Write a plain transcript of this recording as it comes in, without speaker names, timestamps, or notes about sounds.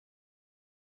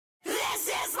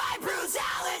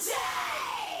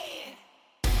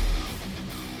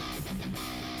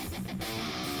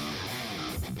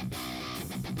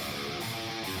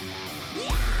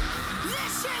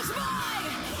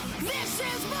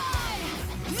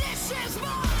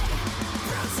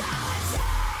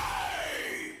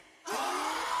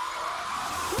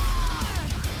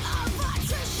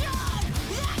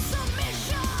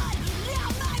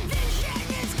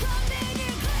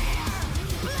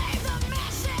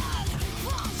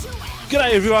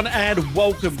G'day everyone and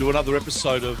welcome to another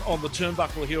episode of On the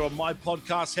Turnbuckle here on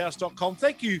mypodcasthouse.com.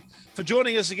 Thank you for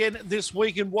joining us again this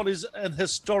week in what is an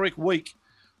historic week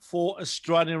for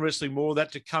Australian wrestling. More of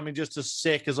that to come in just a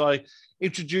sec as I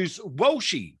introduce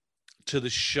Welshie to the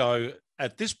show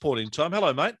at this point in time.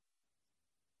 Hello, mate.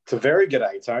 It's a very good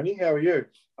day, Tony. How are you?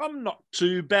 I'm not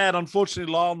too bad.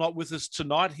 Unfortunately, Lyle not with us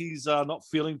tonight. He's not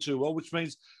feeling too well, which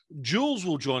means Jules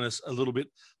will join us a little bit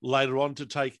later on to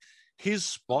take his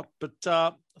spot. But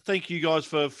thank you guys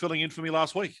for filling in for me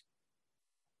last week.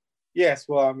 Yes,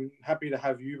 well, I'm happy to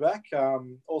have you back.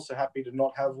 Also happy to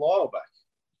not have Lyle back.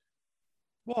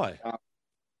 Why? I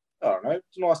don't know.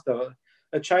 It's nice to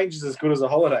a change is as good as a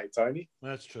holiday, Tony.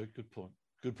 That's true. Good point.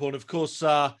 Good point. Of course,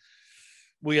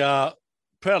 we are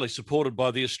proudly supported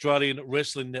by the Australian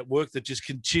Wrestling Network that just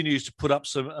continues to put up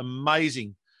some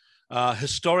amazing,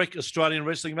 historic Australian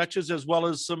wrestling matches, as well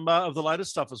as some of the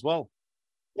latest stuff as well.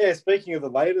 Yeah, speaking of the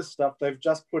latest stuff, they've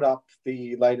just put up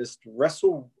the latest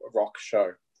Wrestle Rock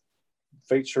show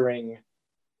featuring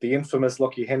the infamous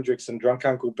Lockie Hendricks and Drunk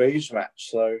Uncle Beej match.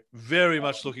 So very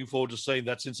much looking forward to seeing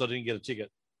that since I didn't get a ticket.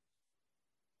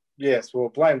 Yes, well,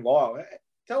 blame Lyle.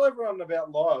 Tell everyone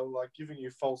about Lyle, giving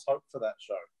you false hope for that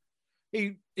show.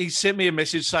 He sent me a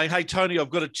message saying, "Hey, Tony,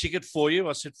 I've got a ticket for you."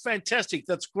 I said, "Fantastic,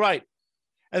 that's great."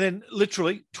 And then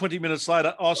literally 20 minutes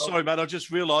later, sorry, mate, I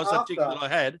just realised that ticket that I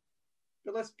had.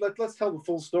 But let's tell the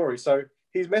full story. So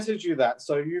he's messaged you that.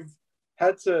 So you've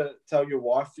had to tell your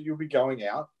wife that you'll be going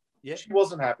out. Yeah. She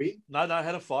wasn't happy. No, I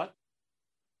had a fight.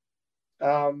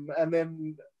 And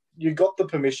then you got the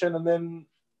permission, and then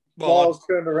Lyle's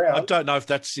turned around. I don't know if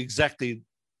that's exactly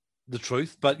the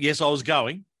truth, but yes, I was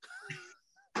going.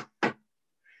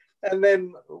 And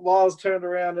then Lyle's turned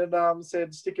around and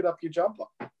said, "Stick it up your jumper."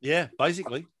 Yeah,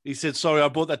 basically. He said, "Sorry, I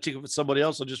bought that ticket for somebody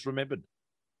else. I just remembered."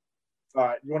 All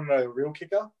right, you want to know the real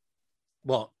kicker?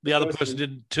 Well, the other person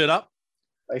didn't turn up?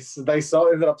 They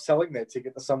ended up selling their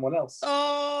ticket to someone else.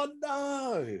 Oh,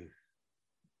 no.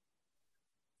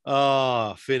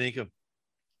 Oh, fair income.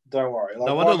 Don't worry.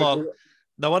 No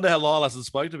wonder how Lyle hasn't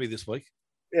spoken to me this week.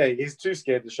 Yeah, he's too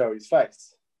scared to show his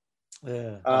face.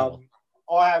 Yeah.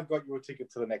 I have got you a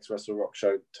ticket to the next Wrestle Rock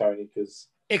show, Tony, because...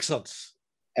 Excellent.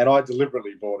 And I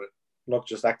deliberately bought it, not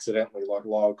just accidentally like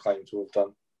Lyle claimed to have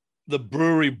done. The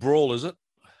Brewery Brawl, is it?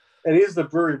 It is the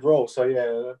Brewery Brawl. So,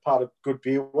 yeah, part of Good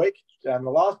Beer Week. And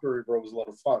the last Brewery Brawl was a lot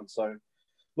of fun. So,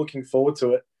 looking forward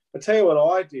to it. I'll tell you what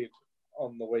I did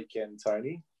on the weekend,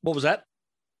 Tony. What was that?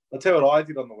 I'll tell you what I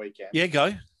did on the weekend. Yeah,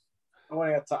 go. I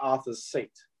went out to Arthur's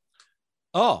Seat.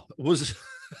 Oh, was...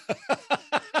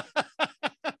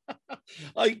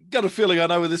 I got a feeling I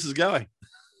know where this is going.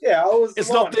 Yeah, It's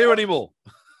not there anymore.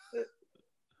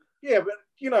 Yeah, but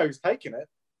you know who's taking it.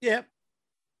 Yeah.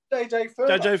 JJ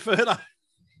Furno.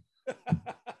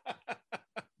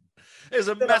 There's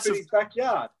a massive in his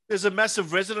backyard. There's a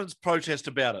massive residents' protest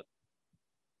about it.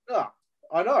 Oh,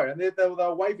 I know, and they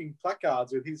were waving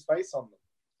placards with his face on them.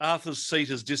 Arthur's Seat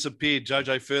has disappeared.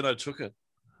 JJ Furno took it.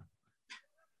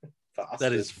 Bastard.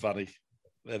 That is funny.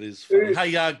 That is funny.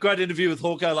 Hey, great interview with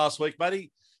Hawko last week,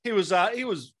 buddy. He was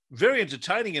very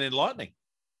entertaining and enlightening.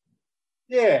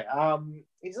 Yeah,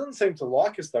 he doesn't seem to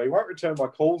like us though. He won't return my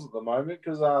calls at the moment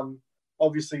because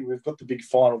obviously we've got the big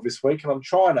final this week, and I'm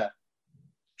trying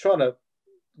to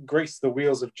grease the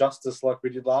wheels of justice like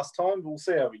we did last time. We'll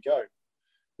see how we go.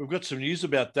 We've got some news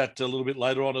about that a little bit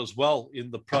later on as well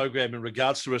in the program in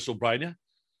regards to WrestleBrania,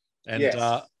 and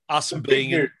yes. us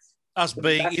being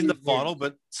in the final,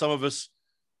 but some of us,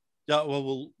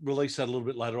 we'll release that a little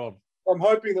bit later on. I'm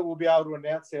hoping that we'll be able to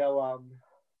announce our.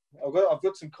 I've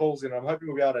got some calls in. I'm hoping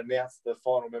we'll be able to announce the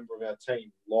final member of our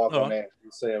team live on air.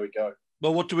 We'll see how we go.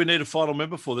 Well, what do we need a final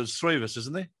member for? There's three of us,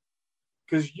 isn't there?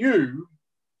 Because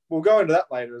we'll go into that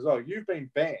later as well. You've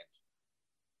been banned.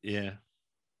 Yeah.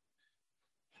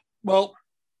 Well,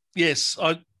 yes,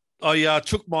 I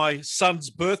took my son's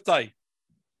birthday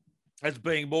as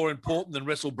being more important than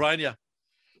WrestleBrania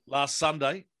last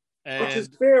Sunday. And which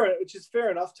is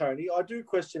fair enough, Tony. I do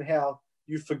question how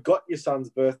you forgot your son's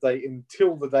birthday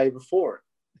until the day before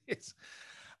it.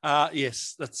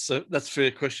 Yes, that's a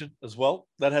fair question as well.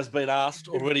 That has been asked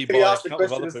already by a couple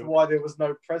of other as to people. why there was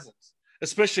no present.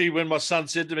 Especially when my son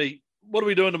said to me, "What are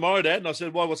we doing tomorrow, Dad?" And I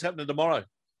said, "Why? What's happening tomorrow?"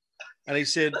 And he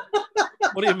said,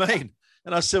 "What do you mean?"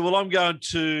 And I said, "Well, I'm going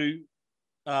to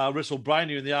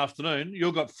WrestleBrania in the afternoon.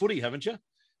 You've got footy, haven't you?"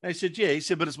 And he said, "Yeah." He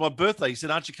said, "But it's my birthday." He said,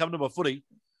 "Aren't you coming to my footy?"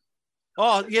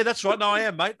 Oh, yeah, that's right. No, I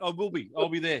am, mate. I will be. I'll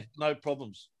be there. No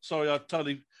problems. Sorry, I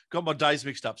totally got my days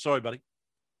mixed up. Sorry, buddy.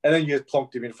 And then you just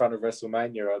plonked him in front of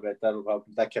WrestleMania. I bet that'll help.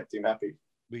 That kept him happy.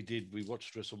 We did. We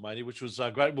watched WrestleMania, which was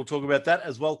great. We'll talk about that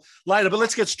as well later. But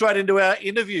let's get straight into our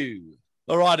interview.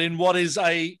 All right, in what is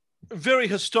a very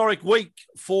historic week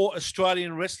for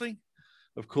Australian wrestling,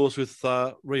 of course, with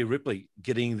Rhea Ripley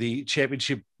getting the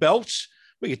championship belt,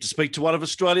 we get to speak to one of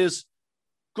Australia's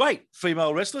great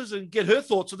female wrestlers and get her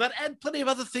thoughts on that and plenty of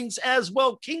other things as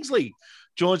well. Kingsley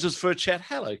joins us for a chat.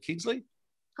 Hello, Kingsley.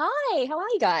 Hi, how are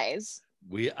you guys?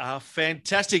 We are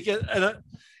fantastic. And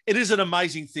it is an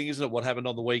amazing thing, isn't it, what happened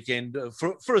on the weekend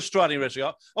for Australian wrestling.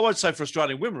 I won't say for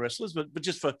Australian women wrestlers, but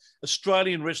just for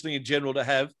Australian wrestling in general to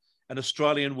have an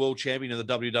Australian world champion in the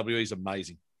WWE is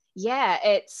amazing. Yeah,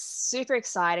 it's super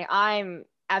exciting. I'm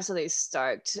absolutely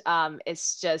stoked.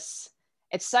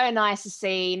 It's so nice to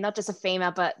see not just a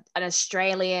female, but an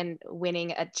Australian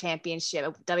winning a championship,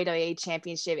 a WWE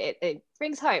championship. It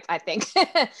brings hope, I think.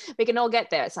 We can all get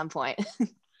there at some point.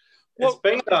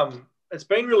 It's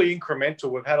been really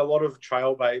incremental. We've had a lot of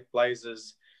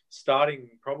trailblazers starting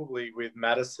probably with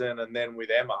Madison and then with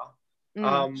Emma.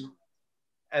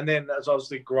 And then it's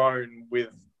obviously grown with,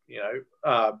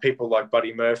 people like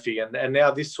Buddy Murphy. And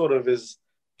now this sort of is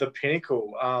the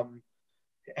pinnacle.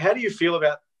 How do you feel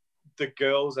about the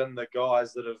girls and the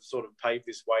guys that have sort of paved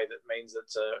this way that means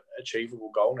it's a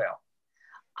achievable goal now?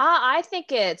 I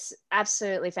think it's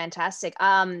absolutely fantastic.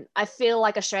 I feel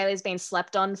like Australia's been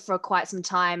slept on for quite some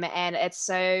time, and it's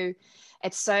so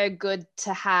good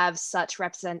to have such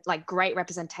great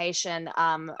representation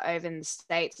over in the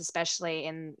States, especially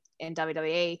in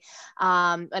WWE,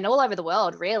 and all over the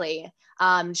world, really,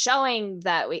 showing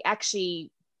that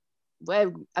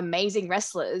we're amazing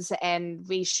wrestlers and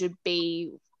we should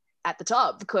be at the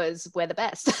top because we're the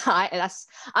best.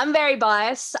 I'm very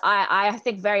biased. I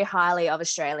think very highly of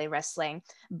Australian wrestling,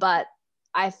 but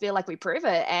I feel like we prove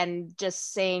it, and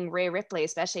just seeing Rhea Ripley,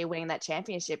 especially winning that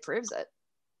championship, proves it.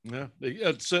 Yeah,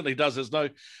 it certainly does. There's no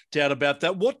doubt about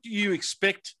that. What do you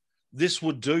expect this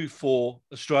would do for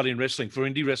Australian wrestling, for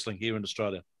indie wrestling here in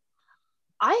Australia?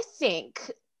 I think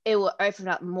it will open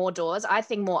up more doors. I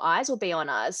think more eyes will be on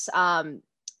us.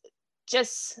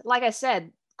 Just like I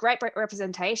said, great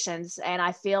representations, and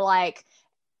I feel like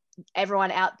everyone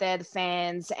out there, the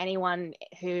fans, anyone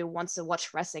who wants to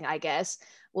watch wrestling, I guess,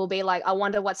 will be like, I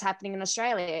wonder what's happening in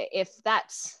Australia. If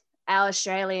that's our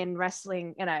Australian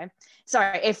wrestling,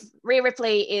 if Rhea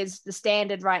Ripley is the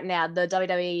standard right now, the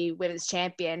WWE Women's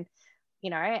Champion,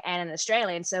 and an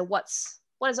Australian, so what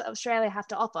does Australia have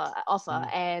to offer?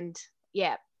 And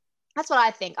yeah, that's what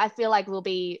I think. I feel like we'll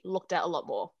be looked at a lot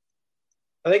more.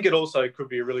 I think it also could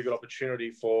be a really good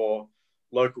opportunity for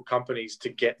local companies to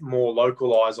get more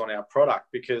local eyes on our product,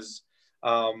 because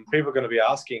people are going to be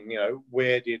asking,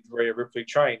 where did Rhea Ripley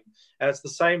train? And it's the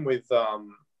same with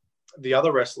the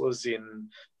other wrestlers in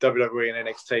WWE and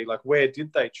NXT. Like, where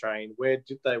did they train? Where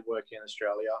did they work in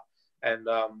Australia? And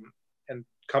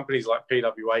companies like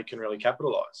PWA can really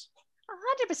capitalize.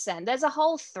 100%. There's a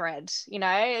whole thread,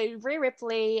 Rhea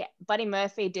Ripley, Buddy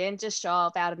Murphy didn't just show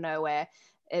up out of nowhere.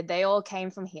 They all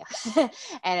came from here,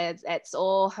 and it's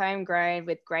all homegrown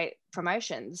with great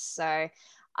promotions. So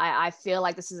I feel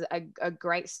like this is a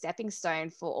great stepping stone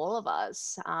for all of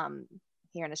us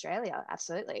here in Australia.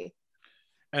 Absolutely.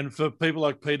 And for people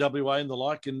like PWA and the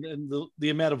like, and the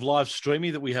amount of live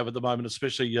streaming that we have at the moment,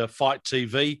 especially Fight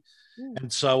TV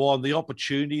and so on, the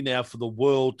opportunity now for the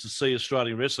world to see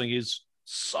Australian wrestling is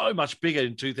so much bigger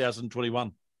in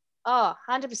 2021. Oh,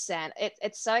 100%.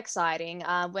 It's so exciting.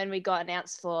 When we got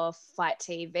announced for Fight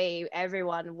TV,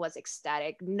 everyone was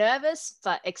ecstatic, nervous,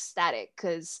 but ecstatic,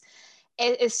 because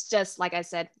it's just, like I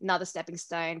said, another stepping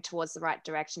stone towards the right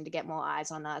direction to get more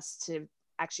eyes on us, to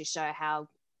actually show how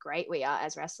great we are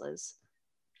as wrestlers.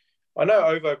 I know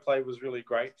OvoPlay was really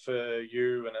great for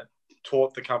you, and it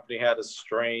taught the company how to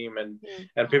stream,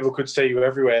 and people could see you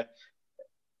everywhere.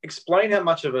 Explain how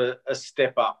much of a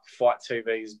step up Fight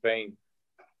TV has been.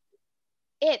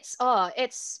 It's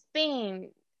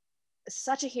been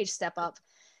such a huge step up.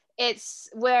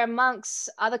 We're amongst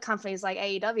other companies like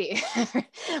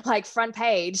AEW, like front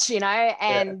page,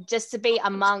 and just to be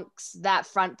amongst that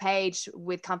front page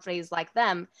with companies like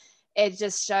them, it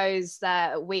just shows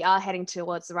that we are heading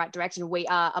towards the right direction. We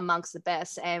are amongst the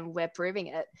best, and we're proving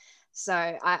it. So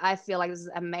I feel like this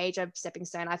is a major stepping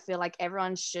stone. I feel like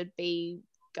everyone should be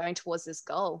going towards this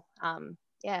goal.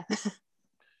 Yeah.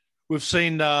 We've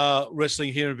seen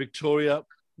wrestling here in Victoria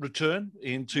return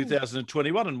in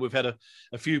 2021, and we've had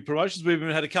a few promotions. We've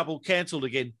even had a couple cancelled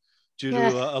again due to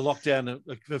a lockdown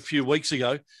a few weeks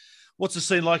ago. What's the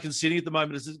scene like in Sydney at the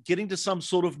moment? Is it getting to some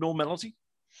sort of normality?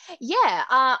 Yeah,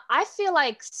 I feel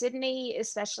like Sydney,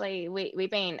 especially, we've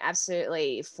been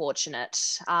absolutely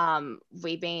fortunate.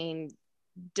 We've been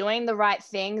doing the right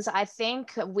things. I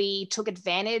think we took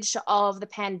advantage of the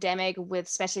pandemic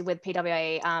especially with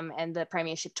PWA and the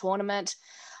Premiership tournament.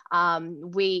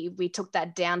 We took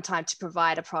that downtime to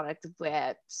provide a product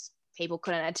where people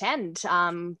couldn't attend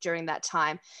during that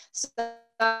time. So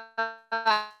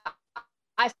I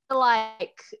feel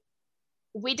like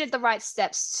we did the right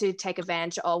steps to take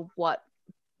advantage of what,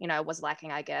 was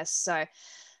lacking, I guess. So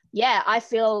yeah, I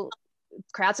feel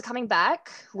crowds are coming back.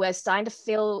 We're starting to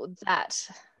feel that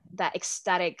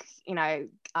ecstatic,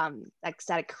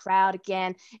 ecstatic crowd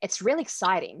again. It's really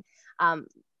exciting.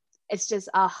 It's just,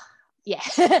 yeah,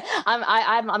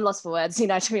 I'm lost for words,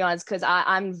 to be honest, because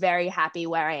I'm very happy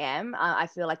where I am. I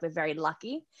feel like we're very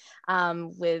lucky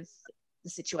with the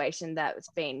situation that's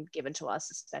been given to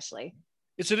us, especially.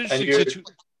 It's an interesting situation.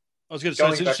 I was going to say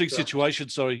it's an interesting situation,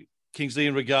 sorry, Kingsley,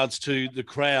 in regards to the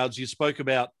crowds. You spoke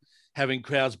about having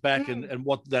crowds back and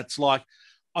what that's like.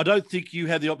 I don't think you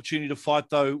had the opportunity to fight,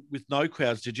 though, with no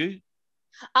crowds, did you?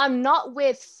 Not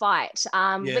with Fight.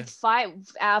 With Fight,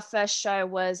 our first show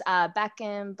was back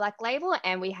in Black Label,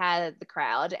 and we had the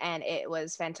crowd, and it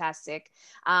was fantastic.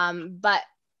 But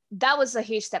that was a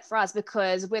huge step for us,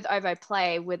 because with OVO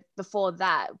Play, before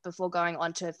going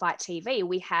on to Fight TV,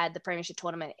 we had the Premiership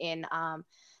tournament in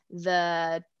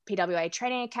the PWA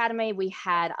Training Academy. We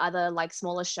had other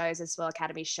smaller shows as well,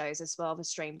 academy shows as well, were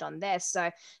streamed on there. So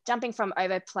jumping from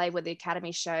OVO Play with the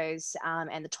academy shows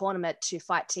and the tournament to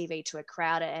Fight TV to a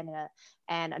crowd and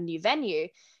a new venue,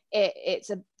 it's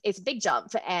a big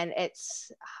jump, and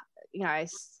it's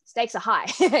stakes are high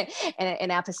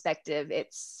in our perspective. I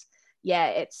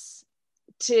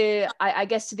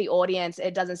guess to the audience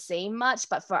it doesn't seem much,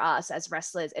 but for us as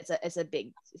wrestlers it's a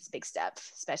big step,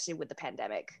 especially with the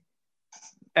pandemic.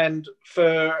 And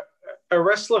for a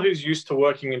wrestler who's used to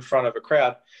working in front of a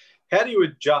crowd, how do you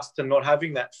adjust to not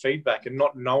having that feedback and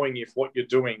not knowing if what you're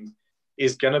doing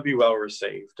is going to be well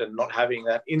received, and not having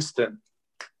that instant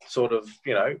sort of,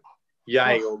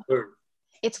 yay or boo?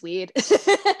 It's weird.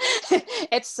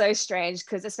 It's so strange,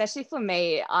 because especially for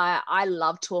me, I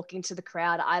love talking to the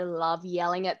crowd. I love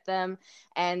yelling at them,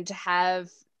 and to have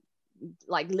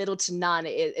little to none,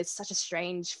 it's such a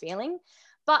strange feeling.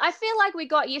 But I feel like we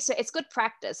got used to it. It's good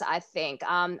practice, I think.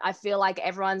 I feel like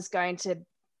everyone's going to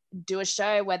do a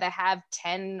show where they have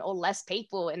 10 or less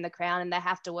people in the crowd, and they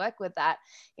have to work with that,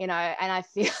 and I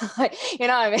feel like,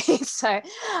 what I mean? So,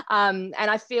 and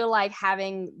I feel like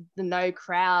having the no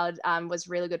crowd was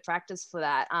really good practice for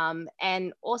that.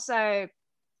 And also,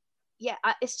 yeah,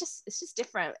 it's just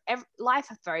different. Life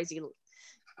throws you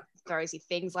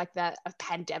things like that, a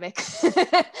pandemic, so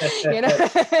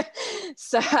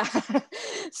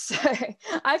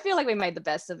I feel like we made the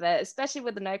best of it, especially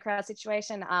with the no crowd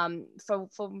situation.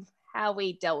 From how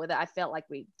we dealt with it, I felt like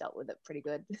we dealt with it pretty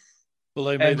good.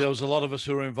 Believe me, there was a lot of us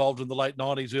who were involved in the late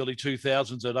 90s, early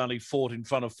 2000s that only fought in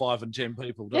front of 5 and 10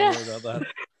 people. Don't worry about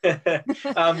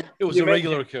that. It was a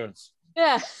regular occurrence.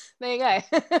 Yeah, there you go.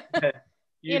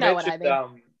 You know what I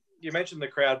mean. You mentioned the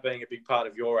crowd being a big part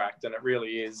of your act, and it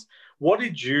really is. What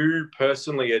did you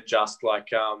personally adjust,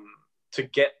 to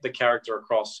get the character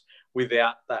across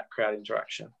without that crowd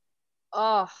interaction?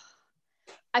 Oh,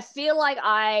 I feel like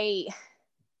I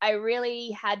really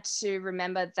had to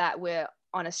remember that we're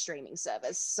on a streaming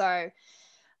service. So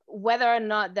whether or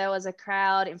not there was a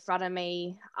crowd in front of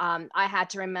me, I had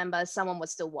to remember someone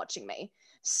was still watching me.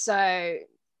 So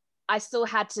I still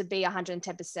had to be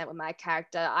 110% with my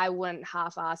character. I wouldn't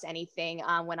half-ass anything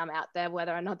when I'm out there,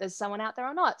 whether or not there's someone out there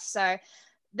or not. So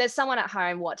there's someone at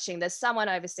home watching, there's someone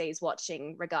overseas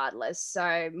watching regardless.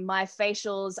 So my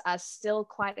facials are still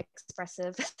quite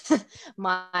expressive.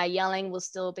 My yelling will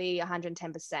still be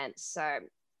 110%. So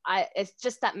it's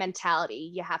just that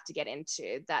mentality you have to get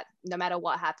into, that no matter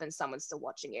what happens, someone's still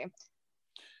watching you.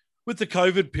 With the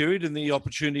COVID period and the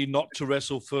opportunity not to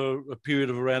wrestle for a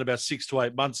period of around about 6 to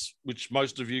 8 months, which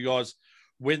most of you guys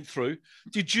went through,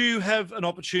 did you have an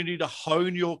opportunity to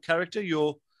hone your character,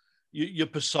 your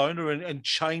persona, and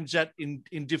change that in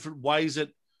different ways that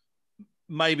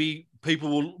maybe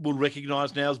people will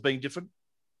recognize now as being different?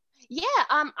 Yeah,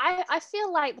 I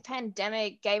feel like the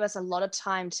pandemic gave us a lot of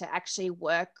time to actually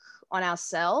work on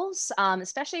ourselves,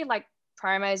 especially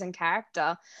promos and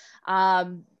character.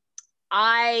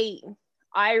 I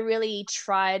really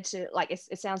tried to,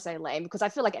 it sounds so lame because I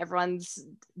feel like everyone's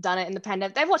done it in the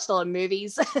pandemic. They've watched a lot of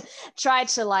movies, tried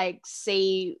to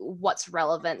see what's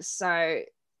relevant. So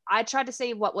I tried to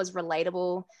see what was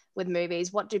relatable with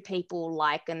movies. What do people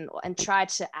like, and try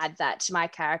to add that to my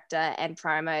character and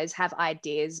promos, have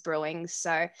ideas brewing.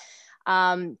 So,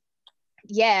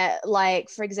 yeah, like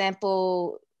for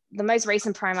example, the most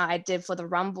recent promo I did for the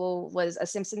Rumble was a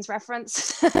Simpsons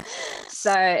reference.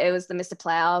 So it was the Mr.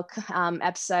 Plow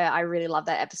episode. I really love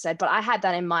that episode, but I had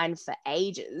that in mind for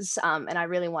ages, and I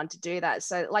really wanted to do that.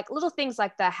 So like little things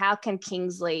like that, how can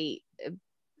Kingsley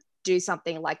do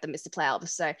something like the Mr. Plow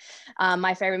episode?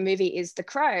 My favorite movie is The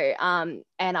Crow, and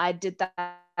I did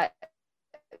that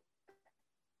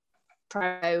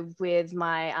promo with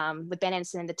my with Ben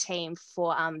Ensign and the team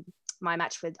for my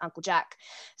match with Uncle Jack.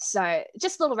 So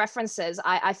just little references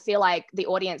I feel like the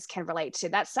audience can relate to.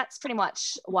 That's pretty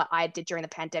much what I did during the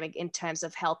pandemic in terms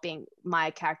of helping my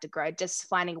character grow, just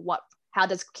finding how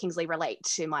does Kingsley relate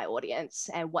to my audience,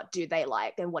 and what do they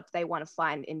like, and what do they want to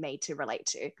find in me to relate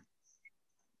to.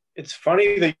 It's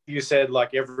funny that you said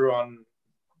like everyone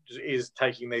is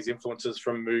taking these influences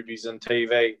from movies and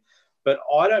TV, but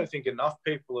I don't think enough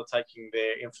people are taking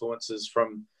their influences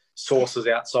from sources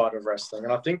outside of wrestling,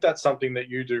 and I think that's something that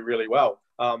you do really well.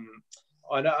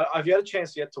 I know. Have you had a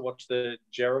chance yet to watch the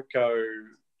Jericho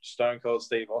Stone Cold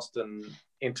Steve Austin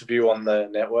interview on the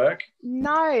network?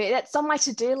 No, that's on my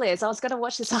to-do list. I was going to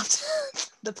watch this after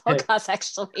the podcast,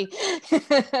 actually.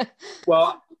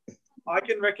 Well, I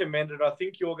can recommend it. I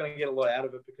think you're going to get a lot out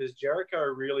of it, because Jericho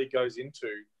really goes into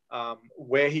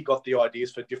where he got the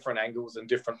ideas for different angles and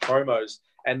different promos,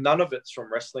 and none of it's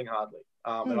from wrestling hardly.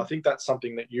 And I think that's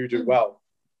something that you do well.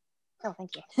 Oh,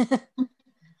 thank you.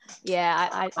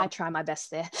 Yeah, I try my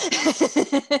best there.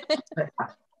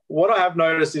 What I have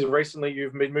noticed is recently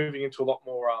you've been moving into a lot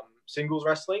more singles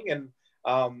wrestling, and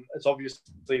it's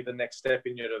obviously the next step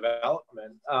in your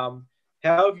development. How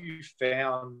have you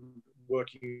found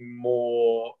working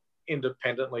more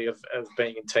independently of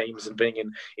being in teams and being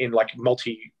in like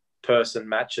multi-person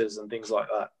matches and things like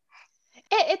that?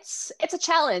 It's a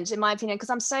challenge, in my opinion, because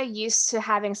I'm so used to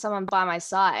having someone by my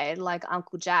side like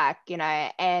Uncle Jack,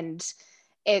 and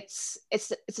it's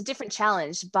a different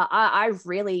challenge. But I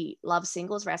really love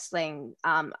singles wrestling.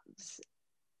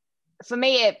 For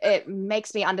me, it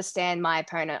makes me understand my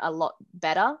opponent a lot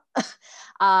better,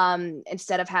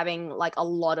 instead of having like a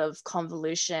lot of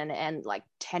convolution and like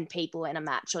 10 people in a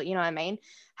match, or you know what I mean?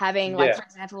 Having like, for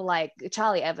example, like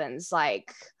Charlie Evans,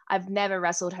 like I've never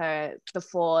wrestled her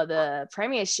before the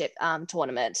Premiership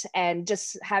tournament, and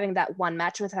just having that one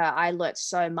match with her, I learnt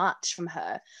so much from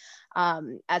her.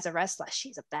 As a wrestler,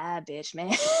 she's a bad bitch,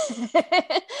 man.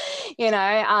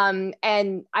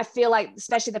 And I feel like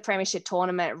especially the Premiership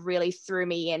tournament really threw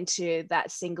me into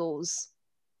that singles,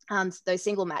 those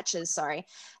single matches,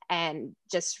 and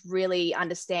just really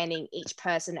understanding each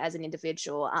person as an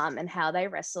individual, and how they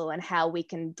wrestle and how we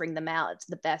can bring them out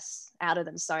the best out of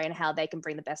them, and how they can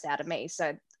bring the best out of me.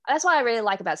 So that's what I really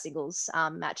like about singles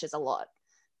matches a lot.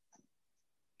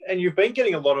 And you've been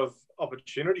getting a lot of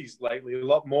opportunities lately, a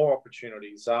lot more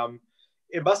opportunities.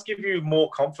 It must give you more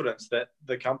confidence that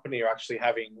the company are actually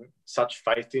having such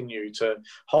faith in you to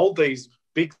hold these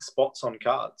big spots on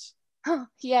cards. Oh,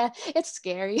 yeah, it's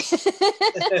scary.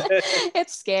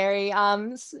 It's scary.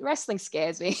 Wrestling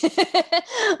scares me,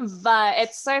 but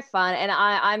it's so fun, and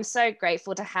I'm so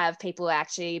grateful to have people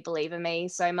actually believe in me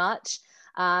so much.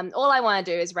 All I want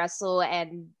to do is wrestle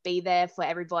and be there for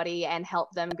everybody and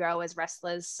help them grow as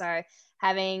wrestlers. So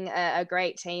having a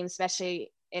great team,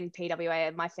 especially in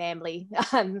PWA, my family,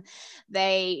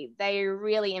 they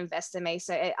really invest in me.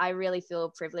 So I really feel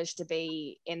privileged to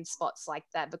be in spots like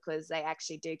that, because they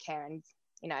actually do care and,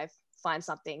 find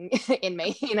something in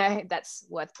me, that's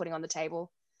worth putting on the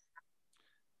table.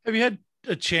 Have you had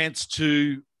a chance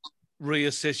to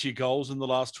reassess your goals in the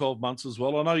last 12 months as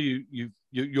well? I know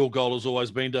your goal has always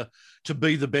been to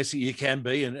be the best that you can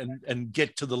be and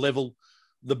get to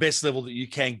the best level that you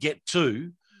can get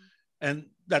to. And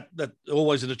that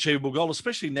always an achievable goal,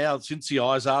 especially now since the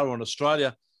eyes are on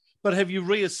Australia. But have you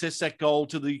reassessed that goal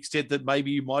to the extent that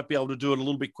maybe you might be able to do it a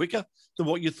little bit quicker than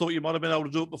what you thought you might have been able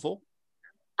to do it before?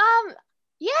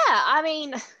 Yeah, I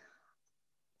mean,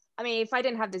 if I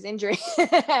didn't have this injury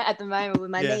at the moment with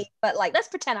my knee, but like, let's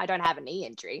pretend I don't have a knee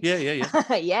injury. Yeah.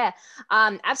 Yeah,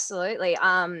 absolutely.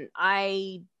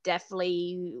 I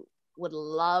definitely would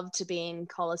love to be in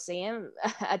Coliseum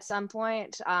at some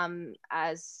point,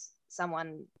 as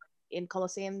someone in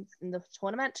Coliseum in the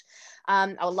tournament.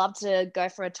 I would love to go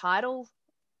for a title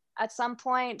at some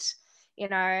point.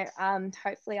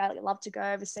 Hopefully I'd love to go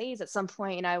overseas at some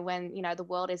point, when, the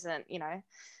world isn't,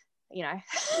 you know,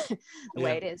 the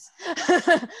way it is.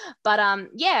 But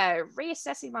yeah,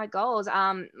 reassessing my goals.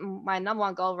 My number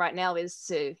one goal right now is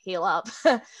to heal up.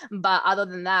 But other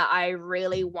than that, I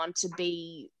really want to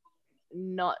be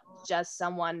not just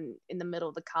someone in the middle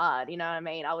of the card, you know what I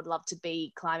mean? I would love to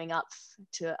be climbing up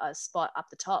to a spot up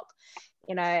the top,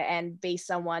 you know, and be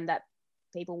someone that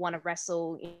people want to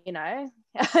wrestle, you know.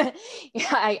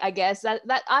 I guess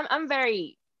that I'm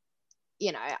very,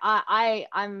 you know,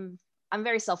 I'm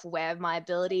very self-aware of my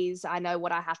abilities. I know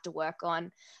what I have to work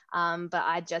on, but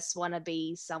I just want to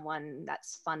be someone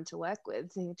that's fun to work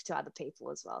with to other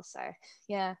people as well. So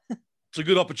yeah. It's a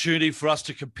good opportunity for us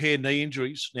to compare knee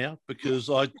injuries now, because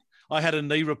I had a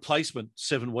knee replacement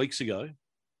 7 weeks ago.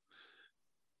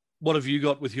 What have you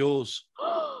got with yours?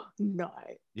 No.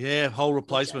 Yeah, whole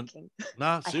replacement.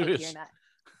 Nah, serious. I hate that.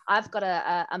 I've got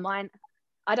a mine.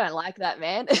 I don't like that,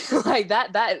 man. Like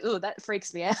that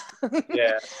freaks me out.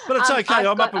 Yeah, but it's okay.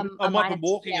 I'm up and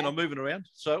walking, and I'm moving around,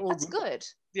 so that's good.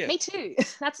 Yeah, me too.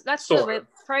 That's the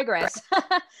progress.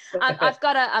 I've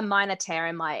got a minor tear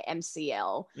in my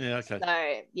MCL. Yeah, okay.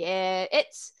 So yeah, it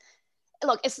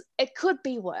could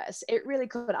be worse. It really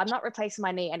could. I'm not replacing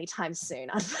my knee anytime soon.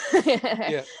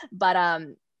 Yeah. But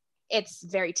it's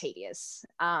very tedious.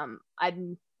 I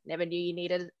never knew you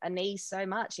needed a knee so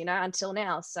much, you know, until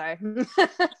now. So, and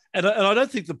I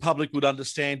don't think the public would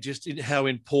understand just how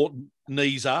important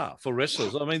knees are for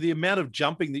wrestlers. I mean, the amount of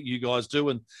jumping that you guys do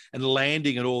and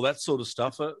landing and all that sort of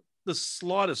stuff, the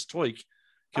slightest tweak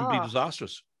can be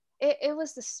disastrous. It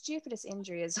was the stupidest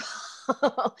injury as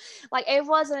well. Like, it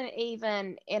wasn't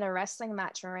even in a wrestling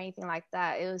match or anything like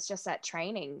that. It was just at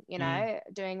training, you know,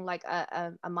 doing like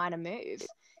a minor move.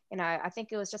 You know, I think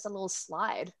it was just a little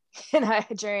slide, you know,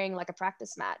 during like a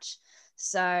practice match.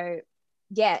 So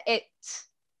yeah, it's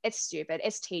stupid.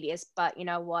 It's tedious, but you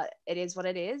know what? It is what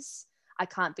it is. I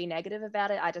can't be negative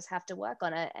about it. I just have to work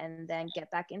on it and then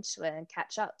get back into it and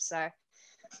catch up. So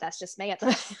that's just me at the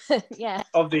moment. Yeah.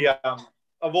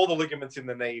 Of all the ligaments in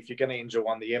the knee, if you're going to injure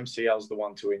one, the MCL is the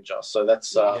one to injure. So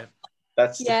that's at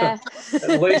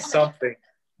least something.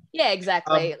 Yeah,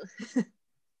 exactly.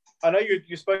 I know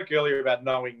you spoke earlier about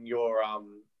knowing your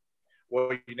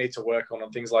what you need to work on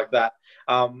and things like that.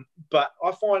 But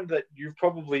I find that you've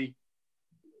probably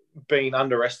been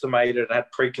underestimated and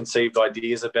had preconceived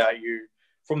ideas about you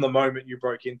from the moment you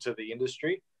broke into the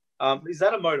industry. Is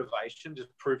that a motivation, just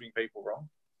proving people wrong?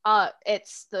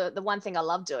 It's the one thing I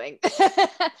love doing.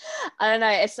 I don't know.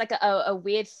 It's like a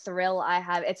weird thrill I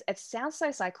have. It sounds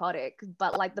so psychotic,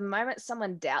 but like the moment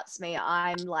someone doubts me,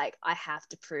 I'm like, I have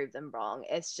to prove them wrong.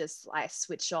 It's just I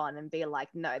switch on and be like,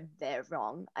 no, they're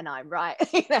wrong and I'm right.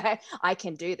 You know, I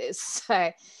can do this.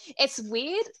 So it's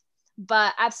weird,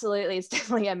 but absolutely, it's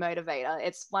definitely a motivator.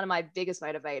 It's one of my biggest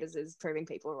motivators is proving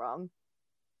people wrong.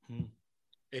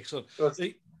 Excellent. Go on,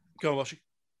 Washi.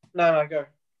 No, go.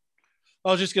 I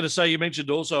was just going to say, you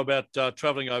mentioned also about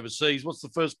traveling overseas. What's the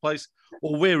first place,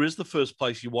 or where is the first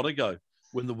place you want to go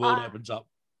when the world opens up?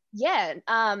 Yeah.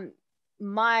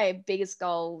 My biggest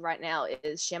goal right now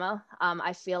is Shimmer.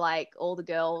 I feel like all the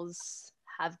girls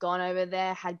have gone over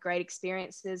there, had great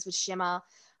experiences with Shimmer.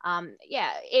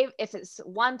 Yeah, if it's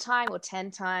 1 time or 10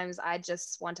 times, I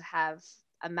just want to have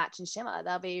a match in Shimmer.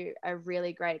 That'll be a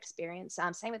really great experience.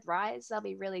 Same with Rise. That'll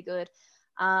be really good.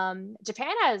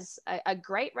 Japan has a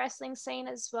great wrestling scene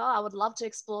as well. I would love to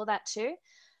explore that too.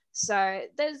 So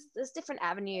there's different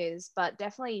avenues, but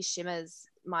definitely Shimmer's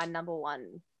my number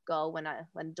one goal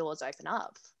when doors open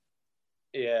up.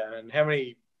 Yeah, and how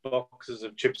many boxes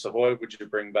of Chips Ahoy would you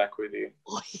bring back with you?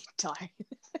 Oh, you don't.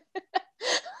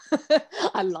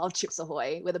 I love Chips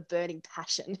Ahoy with a burning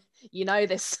passion. You know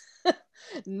this.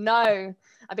 No,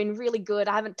 I've been really good.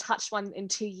 I haven't touched one in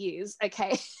 2 years.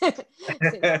 Okay.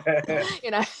 You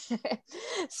know,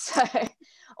 so,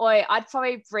 or I'd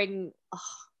probably bring,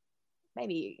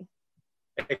 maybe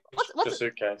extra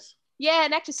suitcase. Yeah,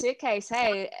 an extra suitcase.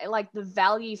 Hey, like the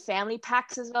value family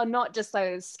packs as well, not just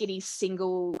those skinny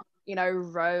single, you know,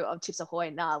 row of Chips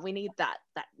Ahoy. Nah, we need that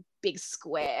big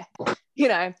square, you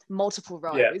know, multiple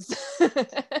rows. Yeah.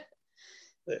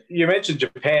 You mentioned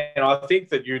Japan. I think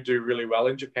that you do really well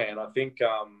in Japan. I think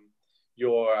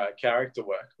your character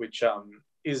work, which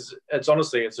it's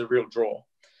honestly a real draw.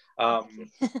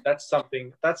 That's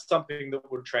something that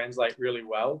would translate really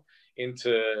well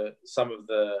into some of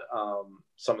the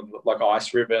like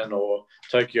Ice Ribbon or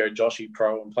Tokyo Joshi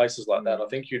Pro and places like that. I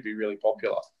think you'd be really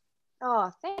popular.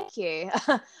 Oh, thank you.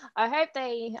 I hope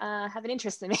they have an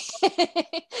interest in me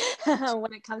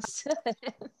when it comes to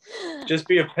it. Just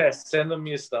be a pest. Send them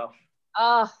your stuff.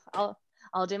 Oh,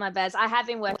 I'll do my best. I have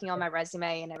been working on my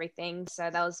resume and everything. So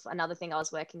that was another thing I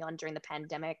was working on during the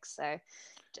pandemic. So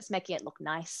just making it look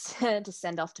nice to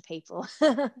send off to people.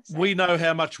 So. We know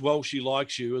how much well she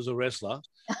likes you as a wrestler.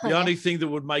 The only thing that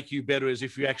would make you better is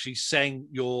if you actually sang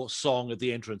your song at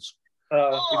the entrance.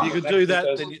 If you could do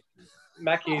that, then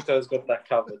Makito's got that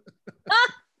covered.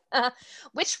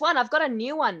 Which one? I've got a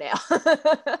new one now.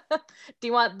 Do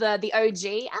you want the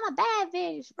OG? I'm a bad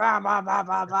bitch. Blah, blah, blah,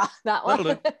 blah, blah. That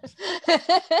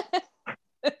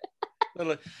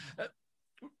one.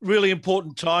 Really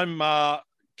important time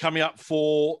coming up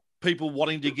for people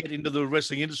wanting to get into the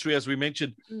wrestling industry, as we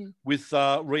mentioned, with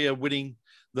Rhea winning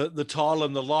the title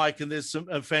and the like. And there's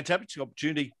a fantastic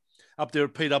opportunity up there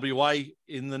at PWA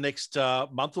in the next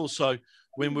month or so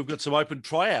when we've got some open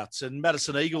tryouts, and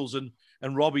Madison Eagles and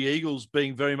Robbie Eagles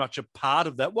being very much a part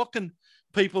of that. What can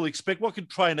people expect? What can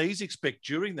trainees expect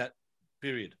during that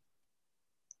period?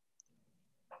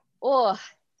 Oh,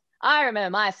 I remember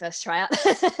my first tryout.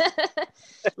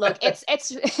 Look,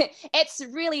 it's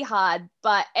really hard,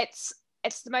 but it's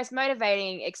the most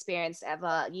motivating experience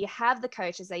ever. You have the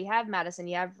coaches there. You have Madison,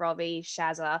 you have Robbie,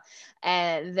 Shazza,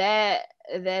 and they're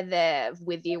there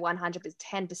with you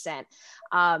 110%.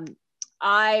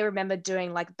 I remember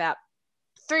doing like about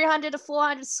 300 to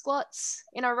 400 squats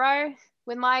in a row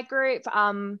with my group.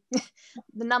 The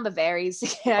number varies.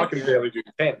 You know? I can barely do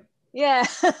 10. Yeah.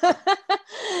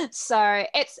 So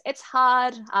it's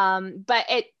hard, but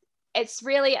it's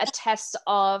really a test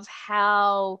of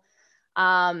how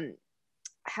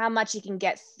much you can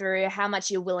get through, how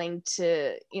much you're willing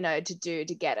to do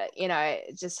to get it.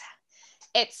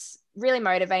 It's really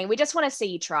motivating. We just want to see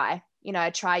you try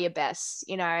your best,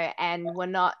 and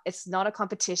it's not a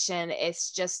competition.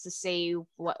 It's just to see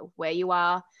where you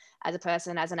are as a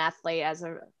person, as an athlete, as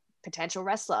a potential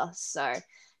wrestler. So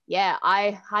yeah,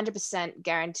 I 100%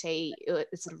 guarantee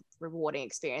it's a rewarding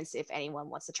experience if anyone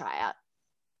wants to try out.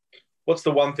 What's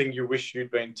the one thing you wish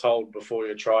you'd been told before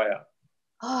your tryout?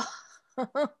 Oh,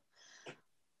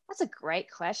 that's a great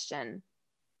question.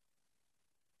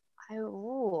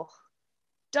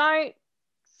 Don't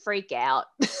freak out.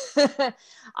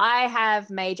 I have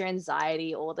major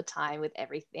anxiety all the time with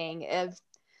everything.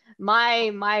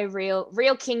 My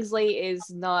real Kingsley is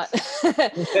not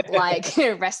like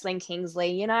wrestling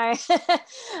Kingsley, but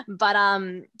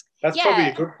that's probably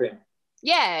a good thing.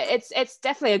 Yeah, it's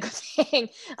definitely a good thing.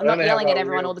 I'm not yelling at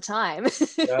everyone all the time.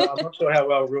 Yeah, I'm not sure how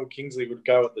well real Kingsley would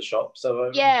go at the shop.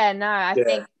 So yeah, no, I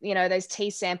think those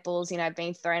tea samples,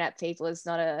 being thrown at people is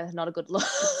not a good look.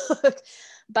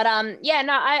 But I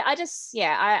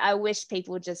wish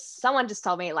someone just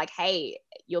told me like, hey,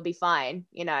 you'll be fine,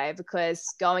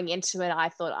 because going into it, I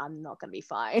thought I'm not gonna be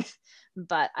fine,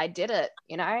 but I did it,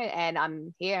 and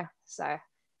I'm here. So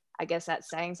I guess that's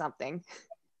saying something.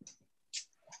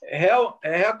 How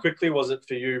quickly was it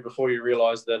for you before you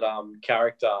realized that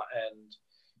character and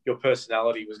your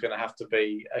personality was going to have to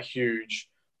be a huge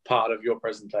part of your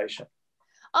presentation?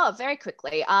 Oh, very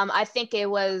quickly. I think it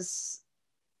was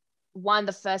one of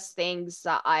the first things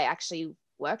that I actually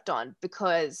worked on,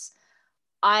 because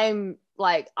I'm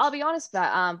like, I'll be honest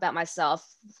about myself.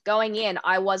 Going in,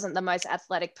 I wasn't the most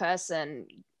athletic person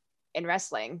in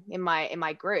wrestling in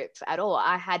my group at all.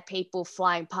 I had people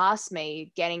flying past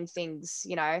me, getting things,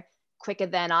 quicker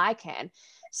than I can.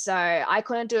 So I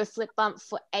couldn't do a flip bump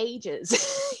for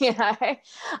ages,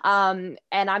 and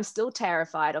I'm still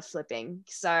terrified of flipping.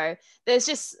 So there's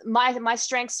just my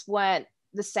strengths weren't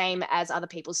the same as other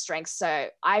people's strengths. So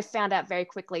I found out very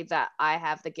quickly that I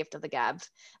have the gift of the gab,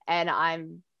 and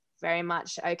I'm very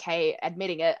much okay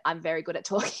admitting it. I'm very good at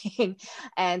talking.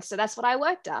 And so that's what I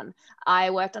worked on.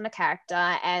 I worked on a character,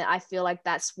 and I feel like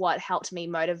that's what helped me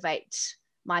motivate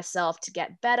myself to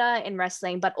get better in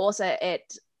wrestling, but also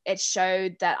it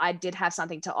showed that I did have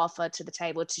something to offer to the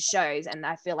table to shows. And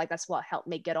I feel like that's what helped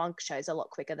me get on shows a lot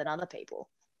quicker than other people.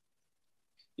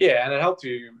 Yeah, and it helped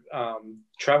you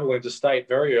travel interstate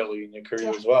very early in your career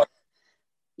as well.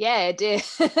 Yeah, it did.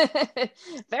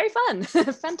 Very fun.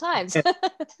 Fun times.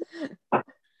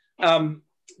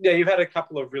 You've had a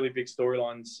couple of really big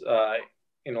storylines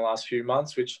in the last few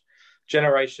months, which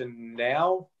Generation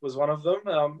Now was one of them.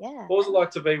 What was it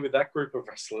like to be with that group of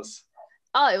wrestlers?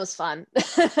 Oh, it was fun.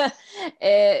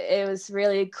 It was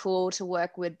really cool to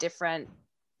work with different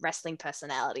wrestling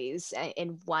personalities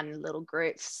in one little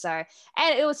group. So,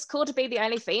 and it was cool to be the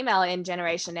only female in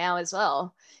Generation Now as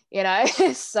well,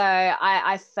 so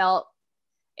I felt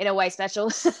in a way special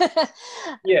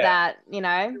that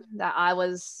I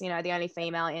was the only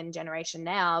female in Generation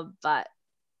Now, but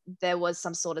there was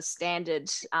some sort of standard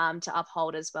to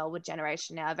uphold as well with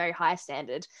Generation Now, a very high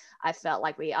standard I felt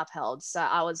like we upheld. So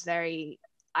I was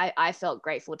I felt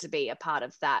grateful to be a part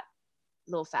of that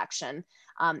little faction.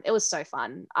 It was so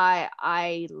fun.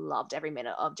 I loved every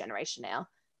minute of Generation Now.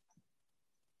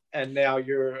 And now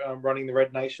you're running the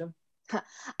Red Nation?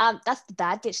 That's the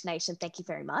Bad Bitch Nation. Thank you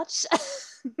very much.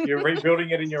 You're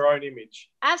rebuilding it in your own image.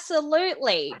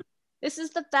 Absolutely. This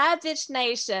is the Bad Bitch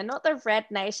Nation, not the Red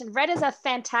Nation. Red is a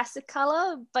fantastic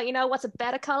color, but you know what's a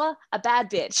better color? A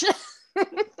bad bitch.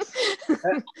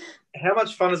 How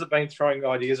much fun has it been throwing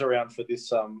ideas around for this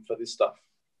stuff?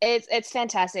 It's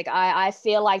fantastic. I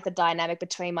feel like the dynamic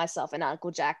between myself and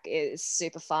Uncle Jack is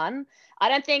super fun. I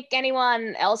don't think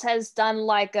anyone else has done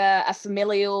like a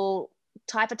familial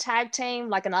type of tag team,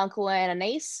 like an uncle and a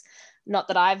niece. Not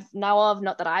that I've know of,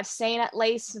 not that I've seen at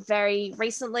least very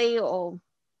recently or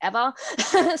ever.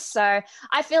 So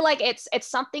I feel like it's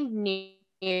something new.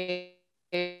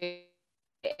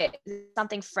 It's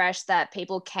something fresh that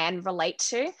people can relate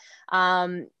to.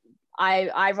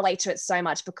 I relate to it so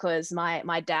much because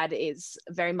my dad is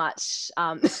very much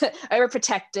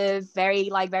overprotective, very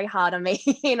hard on me,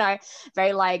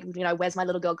 very where's my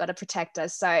little girl, got to protect her.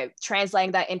 So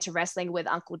translating that into wrestling with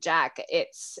Uncle Jack,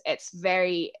 it's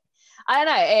very, I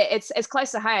don't know, it's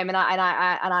close to home, and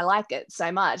I like it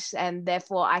so much, and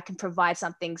therefore I can provide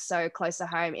something so close to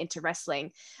home into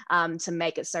wrestling to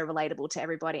make it so relatable to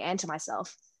everybody and to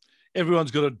myself.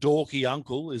 Everyone's got a dorky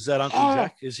uncle. Is that Uncle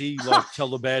Jack? Is he like tell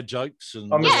the bad jokes?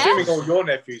 And I'm assuming all your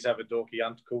nephews have a dorky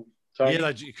uncle, Tony.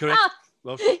 Yeah, correct.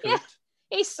 Well, correct. Yeah.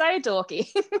 He's so dorky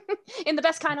in the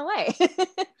best kind of way.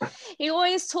 He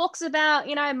always talks about,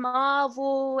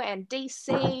 Marvel and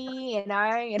DC,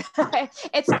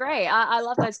 it's great. I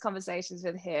love those conversations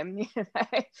with him.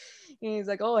 He's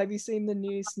like, oh, have you seen the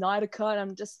new Snyder Cut?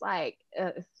 I'm just like,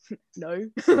 no,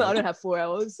 I don't have 4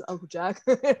 hours, Uncle Jack.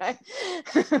 But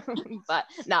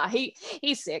nah,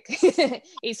 he's sick.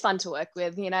 He's fun to work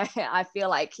with. I feel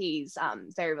like he's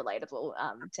very relatable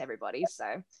to everybody.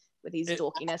 So with his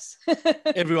dorkiness.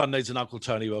 Everyone needs an Uncle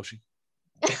Tony Welshie.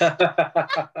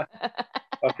 I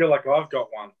feel like I've got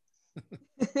one.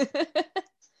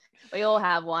 We all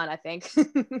have one, I think.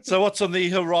 So what's on the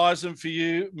horizon for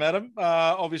you, madam?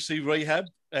 Obviously rehab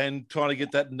and trying to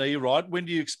get that knee right. When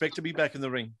do you expect to be back in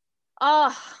the ring?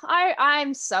 Oh,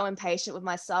 I'm so impatient with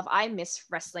myself. I miss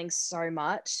wrestling so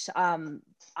much.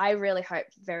 I really hope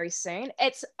very soon.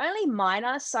 It's only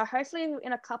minor, so hopefully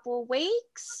in a couple of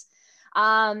weeks.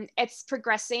 It's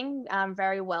progressing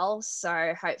very well,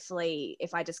 so hopefully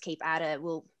if I just keep at it,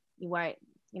 you won't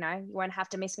have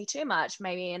to miss me too much.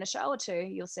 Maybe in a show or two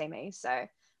you'll see me, so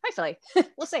hopefully.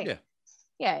 We'll see.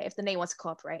 Yeah, if the knee wants to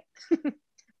cooperate.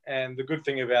 And the good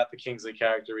thing about the Kingsley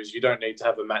character is you don't need to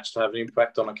have a match to have an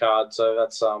impact on a card, so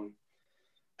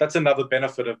that's another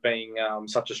benefit of being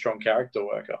such a strong character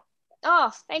worker.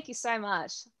 Oh, thank you so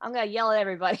much. I'm going to yell at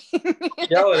everybody.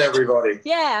 Yell at everybody.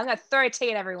 Yeah, I'm going to throw tea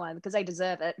at everyone because they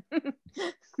deserve it.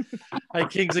 Hey,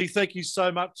 Kingsley, thank you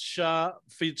so much for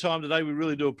your time today. We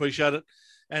really do appreciate it.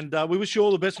 And we wish you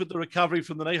all the best with the recovery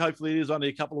from the knee. Hopefully it is only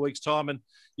a couple of weeks' time and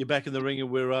you're back in the ring, and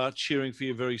we're cheering for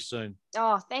you very soon.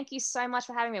 Oh, thank you so much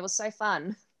for having me. It was so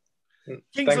fun.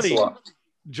 Kingsley,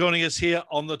 joining us here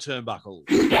on the Turnbuckle.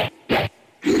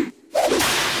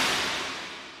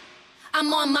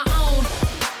 I'm on my own,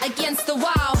 against the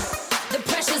wall. The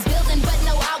pressure's building, but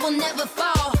no, I will never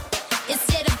fall.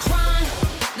 Instead of crying,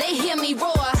 they hear me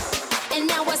roar. And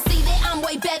now I see that I'm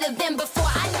way better than before.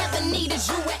 I never needed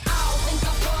you at all. Think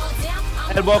I fall down.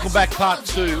 And welcome back, part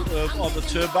two on the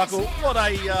Turnbuckle. What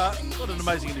an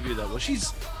amazing interview that was.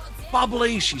 She's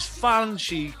bubbly, she's fun,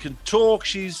 she can talk,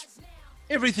 she's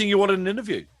everything you want in an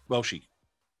interview. Well,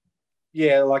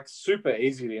 Yeah, like super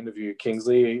easy to interview,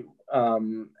 Kingsley.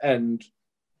 And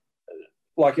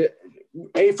like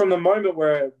from the moment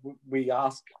where we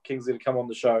ask Kingsley to come on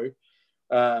the show,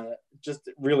 just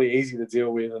really easy to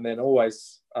deal with, and then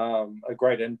always a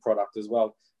great end product as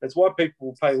well. That's why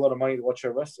people pay a lot of money to watch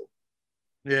her wrestle.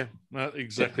 Yeah,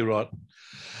 exactly right.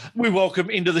 We welcome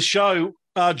into the show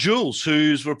Jules,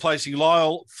 who's replacing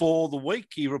Lyle for the week.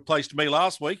 He replaced me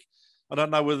last week. I don't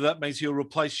know whether that means he'll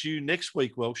replace you next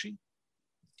week, Welshie.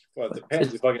 Well, it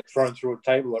depends if I get thrown through a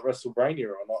table at WrestleMania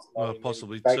or not.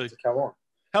 Possibly too. To come on.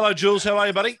 Hello, Jules. How are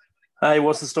you, buddy? Hey,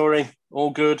 what's the story? All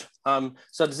good.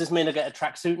 So does this mean I get a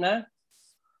tracksuit now?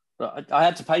 I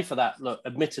had to pay for that. Look,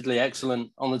 admittedly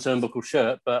excellent on the Turnbuckle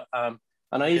shirt, but and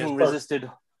I even resisted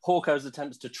Hawko's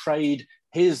attempts to trade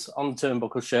his on the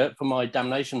Turnbuckle shirt for my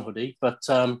Damnation hoodie. But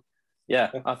I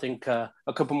think a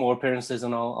couple more appearances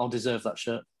and I'll deserve that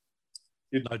shirt.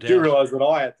 You do realise that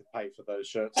I had to pay for those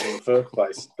shirts in the first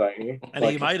place, don't you? And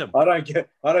he made them. I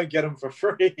don't get them for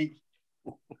free.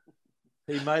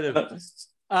 He made them.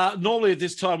 Normally at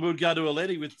this time we would go to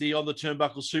Aletti with the On the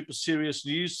Turnbuckle Super Serious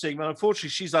News segment. Unfortunately,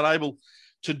 she's unable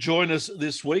to join us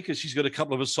this week, as she's got a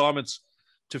couple of assignments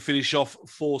to finish off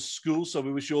for school. So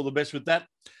we wish you all the best with that.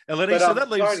 Eleni, so that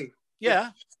leaves... Tony, yeah.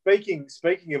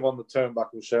 Speaking of On the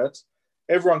Turnbuckle shirts,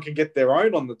 everyone can get their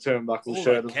own On the Turnbuckle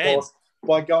shirt, of course,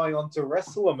 by going on to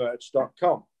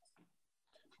wrestlermerch.com.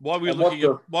 Why were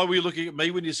you looking at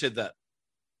me when you said that?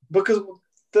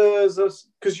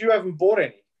 Because you haven't bought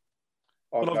any.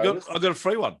 But I've got a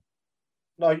free one.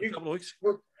 No, a couple of weeks.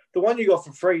 The one you got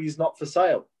for free is not for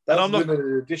sale. That's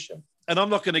limited edition. And I'm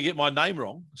not going to get my name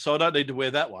wrong, so I don't need to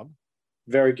wear that one.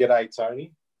 Very good day,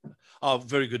 Tony. Oh,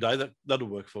 very good day. That'll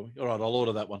work for me. All right, I'll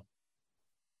order that one.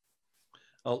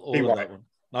 I'll order that one.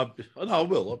 No, I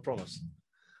will.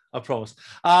 I promise.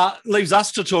 Leaves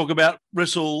us to talk about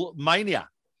WrestleMania,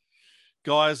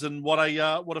 guys, and what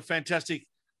a fantastic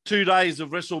 2 days of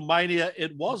WrestleMania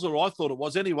it was, or I thought it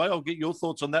was anyway. I'll get your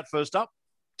thoughts on that first up.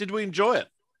 Did we enjoy it?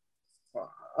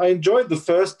 I enjoyed the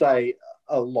first day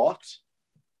a lot,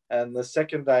 and the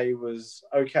second day was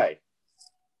okay.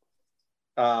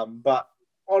 But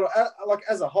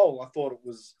as a whole, I thought it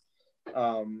was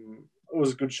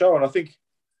a good show, and I think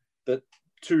that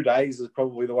 2 days is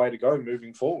probably the way to go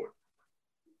moving forward.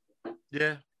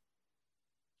 Yeah.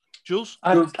 Jules?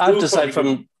 I have to say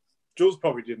Jules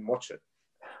probably didn't watch it.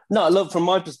 No, look, from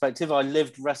my perspective, I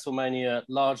lived WrestleMania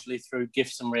largely through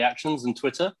GIFs and reactions and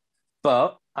Twitter,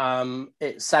 but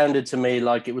it sounded to me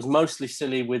like it was mostly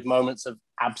silly with moments of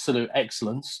absolute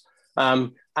excellence.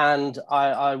 And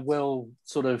I will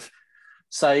sort of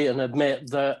say and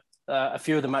admit that a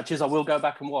few of the matches I will go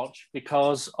back and watch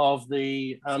because of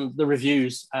the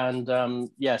reviews. And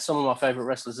some of my favourite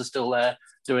wrestlers are still there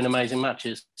doing amazing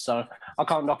matches. So I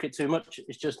can't knock it too much.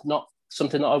 It's just not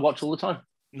something that I watch all the time.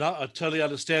 No, I totally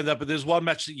understand that. But there's one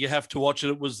match that you have to watch,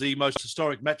 and it was the most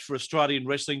historic match for Australian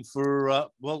wrestling for,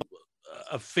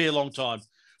 a fair long time.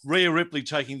 Rhea Ripley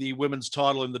taking the women's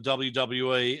title in the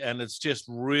WWE, and it's just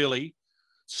really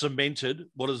cemented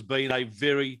what has been a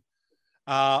very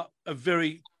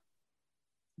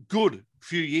good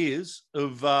few years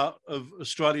of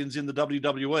Australians in the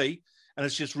WWE, and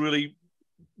it's just really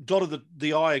dotted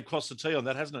the I and crossed the T on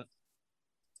that, hasn't it?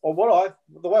 Well,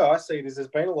 the way I see it is there's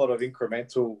been a lot of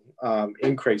incremental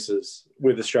increases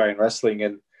with Australian wrestling,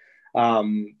 and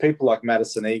people like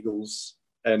Madison Eagles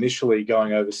initially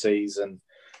going overseas and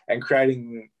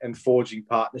creating and forging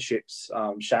partnerships.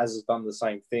 Shaz has done the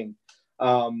same thing.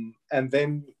 And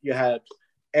then you had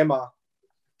Emma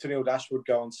Tennille Dashwood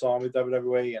go and sign with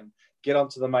WWE and get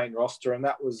onto the main roster, and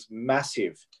that was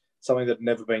massive, something that had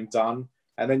never been done.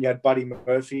 And then you had Buddy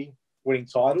Murphy winning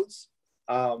titles,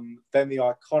 then the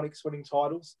Iconics winning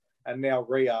titles, and now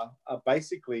Rhea are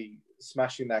basically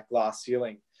smashing that glass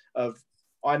ceiling of,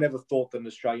 I never thought that an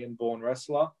Australian-born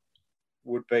wrestler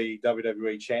would be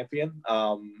WWE champion.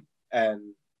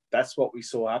 And that's what we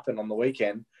saw happen on the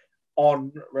weekend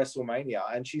on WrestleMania.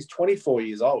 And she's 24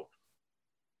 years old.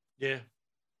 Yeah.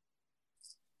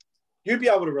 You'd be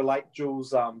able to relate,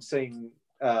 Jules, seeing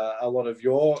a lot of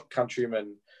your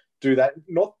countrymen do that,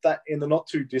 not that in the not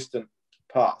too distant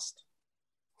past.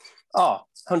 Oh,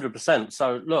 100%.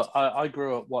 So, look, I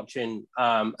grew up watching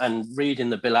and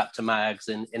reading the Bill Apter mags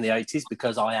in the 80s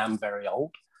because I am very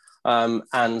old.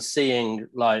 And seeing,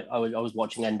 like, I was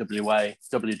watching NWA,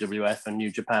 WWF and New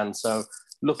Japan. So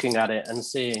looking at it and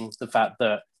seeing the fact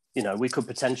that, you know, we could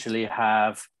potentially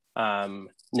have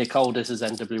Nick Aldis as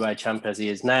NWA champ as he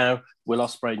is now, Will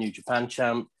Ospreay New Japan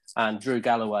champ, and Drew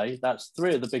Galloway. That's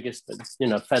three of the biggest,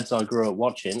 feds I grew up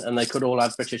watching, and they could all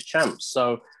have British champs.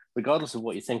 So regardless of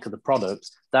what you think of the product,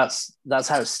 that's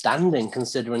outstanding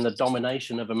considering the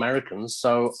domination of Americans.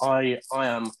 So I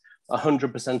am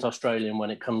 100% Australian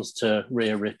when it comes to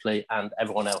Rhea Ripley and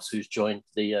everyone else who's joined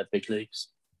the big leagues.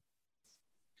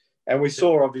 And we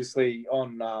saw, obviously,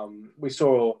 we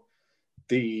saw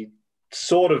the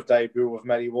sort of debut of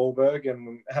Maddie Wahlberg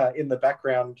and in the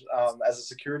background as a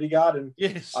security guard. And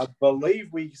yes, I believe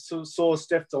we saw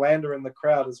Steph DeLander in the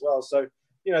crowd as well. So,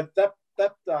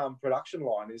 that production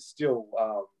line is still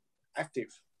active.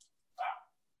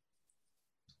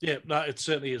 Yeah, no, it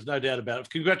certainly is, no doubt about it.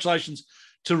 Congratulations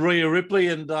to Rhea Ripley,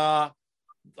 and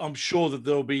I'm sure that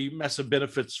there'll be massive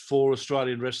benefits for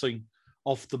Australian wrestling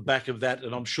off the back of that,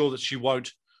 and I'm sure that she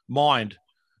won't mind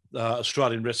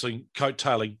Australian wrestling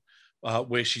coattailing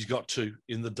where she's got to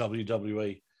in the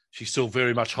WWE. She still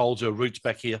very much holds her roots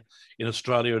back here in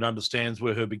Australia and understands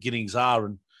where her beginnings are,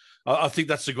 and I think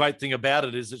that's the great thing about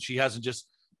it, is that she hasn't just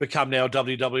become now a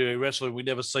WWE wrestler and we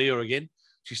never see her again.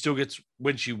 She still gets,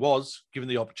 when she was given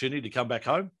the opportunity to come back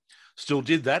home, still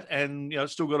did that, and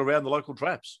still got around the local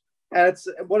traps. And it's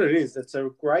what it is. It's a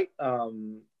great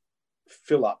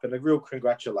fill up, and a real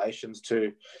congratulations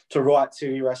to Riot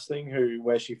City Wrestling,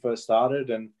 where she first started,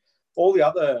 and all the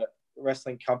other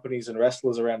wrestling companies and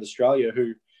wrestlers around Australia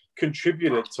who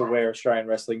contributed to where Australian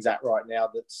wrestling's at right now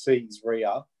that sees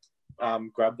Rhea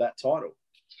grab that title.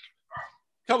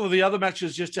 A couple of the other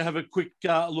matches just to have a quick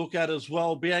look at as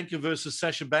well. Bianca versus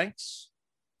Sasha Banks.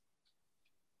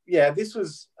 Yeah, this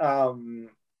was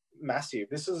massive.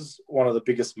 This is one of the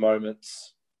biggest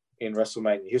moments in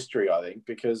WrestleMania history, I think,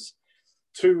 because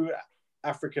two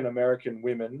African-American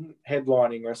women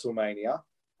headlining WrestleMania.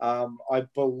 I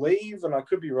believe, and I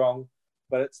could be wrong,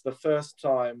 but it's the first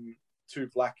time two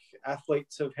black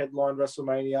athletes have headlined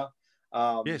WrestleMania.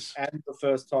 Yes. And the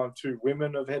first time two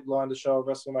women have headlined a show of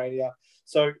WrestleMania.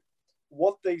 So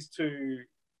what these two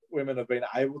women have been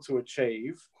able to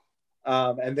achieve,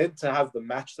 and then to have the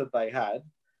match that they had,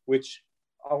 which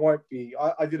I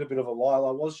did a bit of a lie.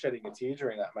 I was shedding a tear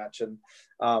during that match, and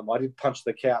I did punch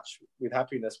the couch with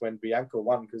happiness when Bianca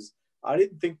won because I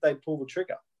didn't think they'd pull the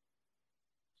trigger.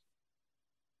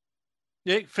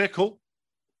 Yeah, fair call.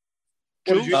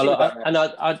 What did you think about that match?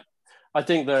 And I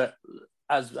think that,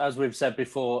 as we've said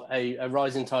before, a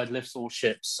rising tide lifts all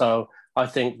ships. So I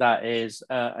think that is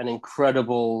an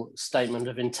incredible statement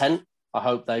of intent. I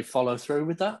hope they follow through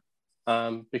with that.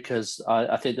 Because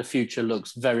I think the future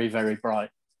looks very, very bright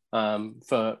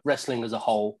for wrestling as a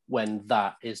whole when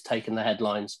that is taking the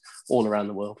headlines all around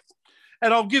the world.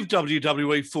 And I'll give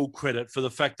WWE full credit for the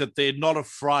fact that they're not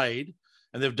afraid,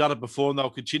 and they've done it before and they'll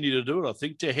continue to do it, I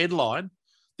think, to headline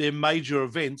their major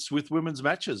events with women's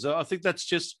matches. I think that's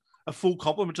just a full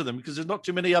compliment to them because there's not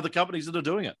too many other companies that are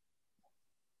doing it.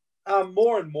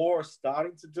 More and more are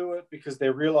starting to do it because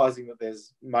they're realizing that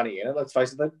there's money in it. Let's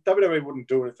face it, WWE wouldn't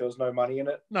do it if there was no money in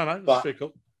it. No, that's very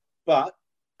cool. But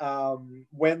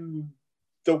when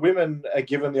the women are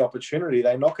given the opportunity,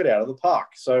 they knock it out of the park.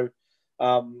 So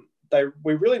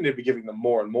we really need to be giving them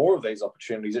more and more of these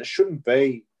opportunities. It shouldn't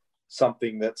be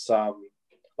something that's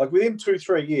like within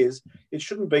 2-3 years, it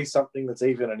shouldn't be something that's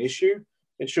even an issue.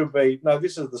 It should be, no,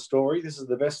 this is the story. This is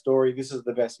the best story. This is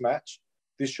the best match.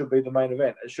 This should be the main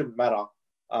event. It shouldn't matter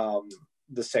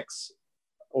the sex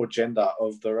or gender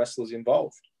of the wrestlers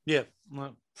involved. Yeah.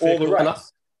 No, or the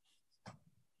race.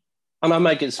 And I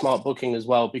make it smart booking as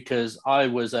well because I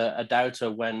was a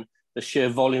doubter when the sheer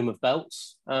volume of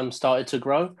belts started to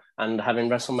grow and having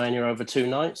WrestleMania over 2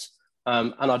 nights.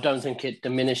 And I don't think it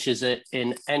diminishes it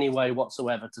in any way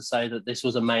whatsoever to say that this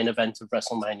was a main event of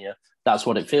WrestleMania. That's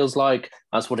what it feels like.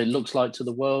 That's what it looks like to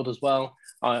the world as well.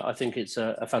 I think it's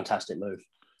a fantastic move.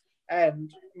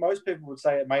 And most people would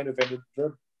say it main evented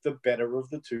the better of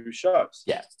the 2 shows.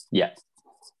 Yeah.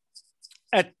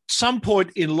 At some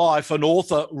point in life, an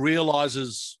author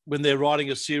realizes when they're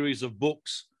writing a series of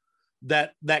books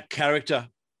that that character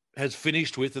has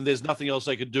finished with and there's nothing else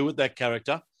they could do with that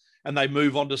character, and they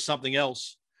move on to something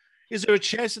else. Is there a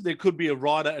chance that there could be a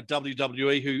writer at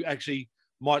WWE who actually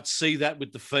might see that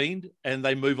with The Fiend and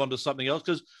they move on to something else?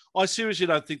 Because I seriously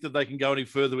don't think that they can go any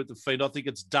further with The Fiend. I think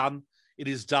it's done. It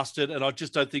is dusted, and I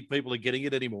just don't think people are getting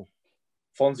it anymore.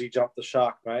 Fonzie jumped the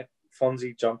shark, mate.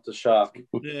 Fonzie jumped the shark.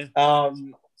 Yeah.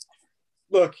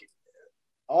 Look,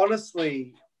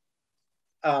 honestly,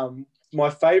 my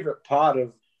favourite part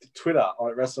of Twitter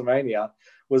on WrestleMania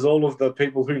was all of the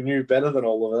people who knew better than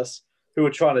all of us who were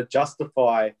trying to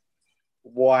justify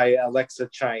why Alexa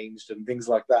changed and things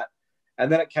like that.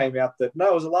 And then it came out that, no,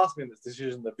 it was a last-minute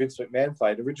decision that Vince McMahon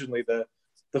played. Originally, the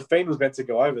Fiend was meant to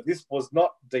go over. This was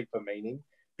not deeper meaning.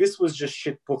 This was just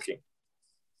shit booking.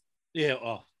 Yeah.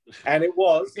 Oh. And it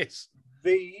was yes.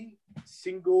 the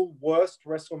single worst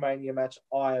WrestleMania match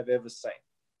I have ever seen.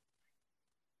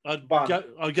 I'd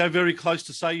go very close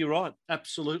to say you're right.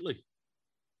 Absolutely.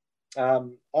 I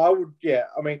would, yeah.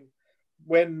 I mean,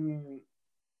 when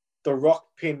The Rock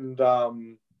pinned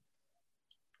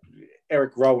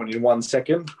Eric Rowan in 1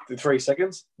 second, 3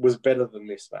 seconds, was better than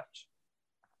this match.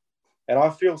 And I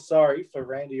feel sorry for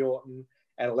Randy Orton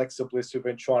and Alexa Bliss who've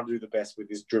been trying to do the best with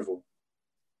this drivel.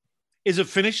 Is it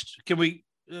finished? Can we?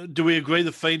 Do we agree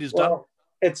the Fiend is done?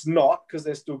 It's not because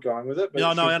they're still going with it.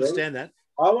 But No, I understand that.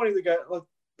 I want him to go. Look,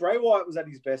 Bray Wyatt was at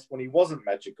his best when he wasn't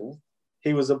magical.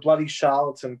 He was a bloody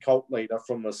charlatan cult leader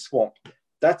from the swamp.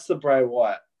 That's the Bray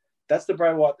Wyatt. That's the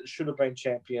Bray Wyatt that should have been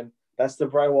champion. That's the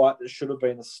Bray Wyatt that should have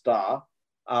been a star.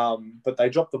 But they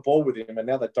dropped the ball with him, and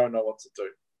now they don't know what to do.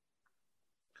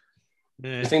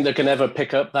 Yeah. Do you think they can ever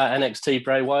pick up that NXT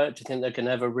Bray Wyatt? Do you think they can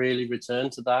ever really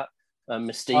return to that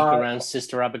mystique around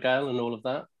Sister Abigail and all of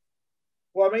that?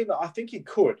 Well, I mean, I think you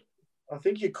could. I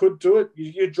think you could do it.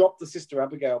 You drop the Sister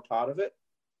Abigail part of it.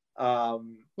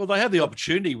 Well, they had the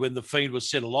opportunity when the Fiend was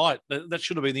set alight. That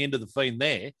should have been the end of the Fiend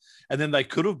there. And then they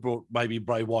could have brought maybe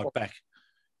Bray Wyatt back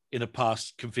in a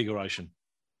past configuration.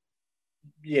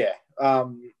 Yeah.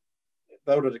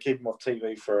 They wanted to keep him off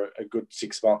TV for a good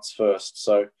 6 months first.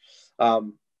 So,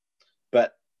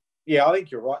 but yeah, I think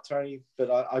you're right, Tony.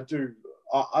 But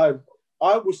I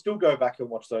will still go back and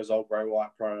watch those old Bray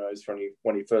Wyatt promos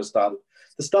when he first started.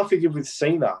 The stuff he did with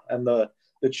Cena and the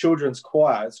children's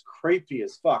choir, it's creepy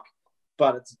as fuck,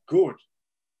 but it's good.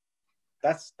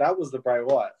 That was the Bray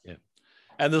Wyatt. Yeah.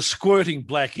 And the squirting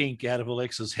black ink out of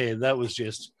Alexa's head, that was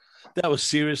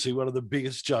seriously one of the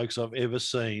biggest jokes I've ever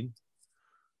seen.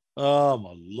 Oh,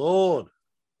 my Lord.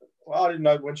 Well, I didn't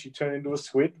know when she turned into a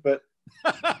squid, but...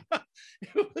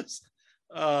 It was...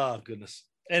 Oh, goodness.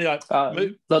 Anyway.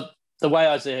 The way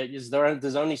I see it is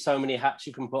there's only so many hats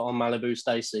you can put on Malibu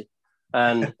Stacy.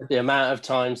 And the amount of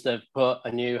times they've put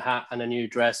a new hat and a new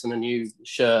dress and a new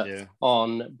shirt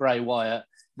on Bray Wyatt,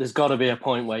 there's got to be a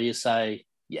point where you say,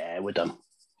 yeah, we're done.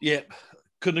 Yeah,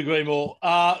 couldn't agree more.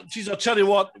 Geez, I'll tell you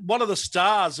what, one of the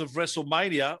stars of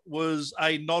WrestleMania was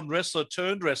a non-wrestler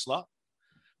turned wrestler,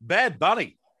 Bad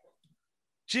Bunny.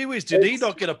 Gee whiz, did he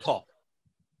not get a pop?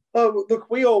 Oh, look,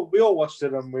 we all watched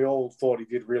it and we all thought he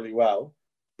did really well.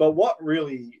 But what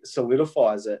really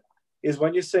solidifies it is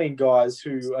when you're seeing guys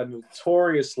who are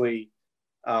notoriously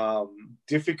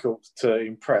difficult to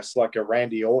impress, like a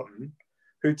Randy Orton,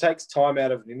 who takes time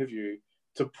out of an interview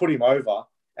to put him over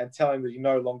and tell him that he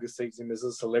no longer sees him as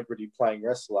a celebrity playing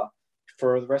wrestler.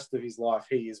 For the rest of his life,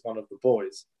 he is one of the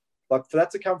boys. Like, for that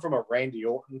to come from a Randy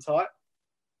Orton type,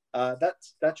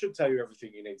 that should tell you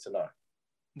everything you need to know.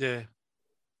 Yeah.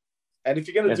 And if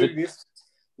you're going to do this,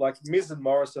 like Miz and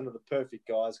Morrison are the perfect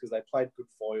guys because they played good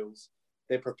foils.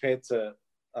 They're prepared to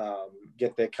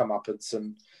get their comeuppance,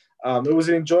 and it was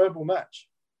an enjoyable match.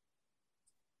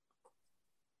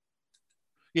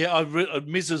 Yeah,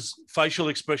 Miz's facial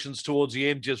expressions towards the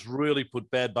end just really put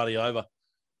Bad Bunny over.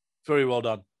 Very well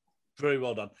done. Very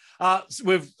well done.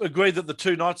 We've agreed that the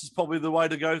 2 nights is probably the way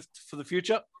to go for the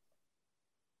future.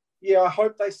 Yeah, I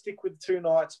hope they stick with 2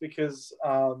 nights because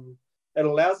it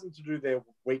allows them to do their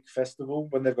week festival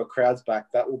when they've got crowds back.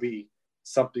 That will be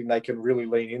something they can really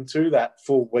lean into, that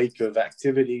full week of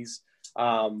activities.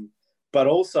 But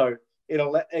also, it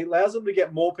allows them to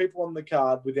get more people on the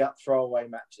card without throwaway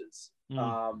matches. 2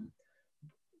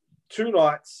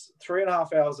 nights,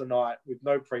 3.5 hours a night with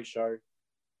no pre-show.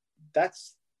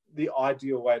 That's the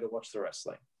ideal way to watch the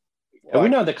wrestling. We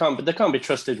know they can't be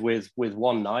trusted with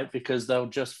 1 night because they'll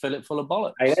just fill it full of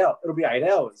bollocks. 8 hours. It'll be 8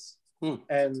 hours.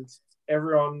 And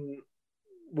everyone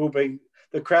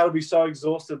the crowd will be so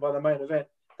exhausted by the main event,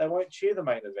 they won't cheer the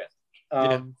main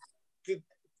event.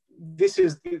 This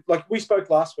is, like we spoke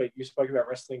last week, you spoke about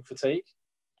wrestling fatigue.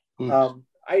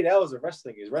 8 hours of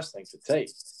wrestling is wrestling fatigue.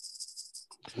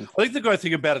 I think the great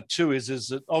thing about it too is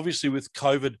that obviously with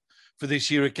COVID for this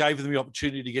year, it gave them the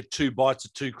opportunity to get 2 bites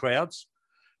at 2 crowds.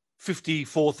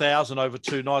 54,000 over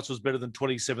 2 nights was better than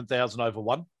 27,000 over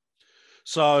 1.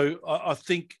 So I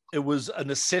think it was a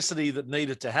necessity that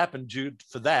needed to happen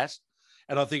for that.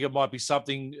 And I think it might be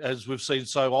something, as we've seen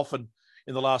so often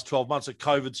in the last 12 months, that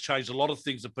COVID's changed a lot of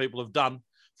things that people have done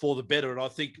for the better. And I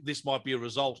think this might be a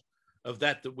result of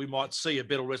that we might see a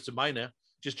better WrestleMania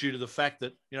just due to the fact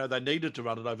that, they needed to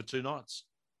run it over 2 nights.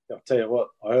 I'll tell you what,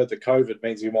 I heard that COVID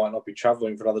means we might not be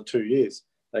travelling for another 2 years.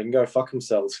 They can go fuck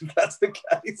themselves if that's the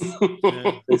case.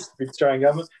 Yeah. This Australian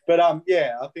government. But I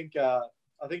think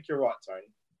you're right, Tony.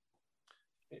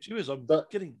 Cheers, I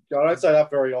don't say that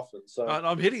very often. So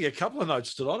I'm hitting a couple of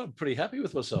notes tonight. I'm pretty happy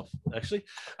with myself, actually.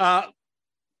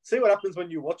 See what happens when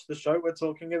you watch the show we're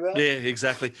talking about? Yeah,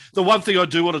 exactly. The one thing I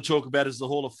do want to talk about is the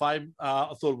Hall of Fame.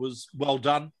 I thought it was well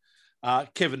done.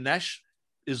 Kevin Nash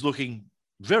is looking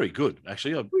very good,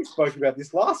 actually. We spoke about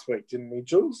this last week, didn't we,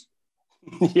 Jules?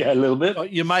 Yeah, a little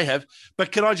bit. You may have.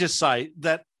 But can I just say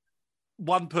that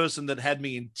one person that had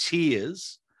me in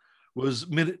tears was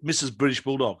Mrs. British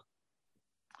Bulldog.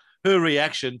 Her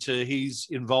reaction to his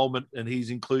involvement and his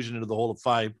inclusion into the Hall of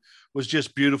Fame was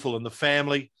just beautiful. And the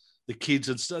family, the kids,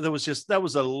 and stuff, that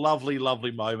was a lovely, lovely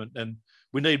moment. And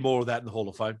we need more of that in the Hall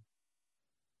of Fame.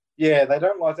 Yeah, they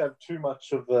don't like to have too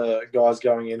much of the guys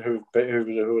going in who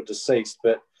are deceased,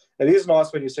 but it is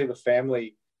nice when you see the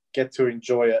family get to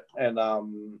enjoy it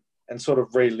and sort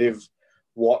of relive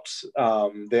what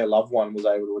their loved one was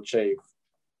able to achieve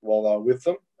while they were with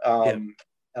them.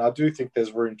 And I do think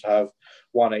there's room to have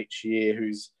one each year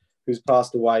who's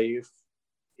passed away.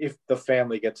 If the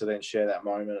family get to then share that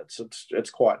moment,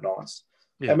 it's quite nice.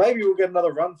 Yeah. And maybe we'll get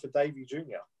another run for Davey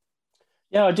Jr.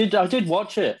 Yeah, I did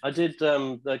watch it. I did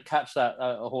catch that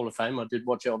Hall of Fame. I did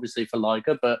watch it obviously for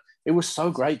Liger, but it was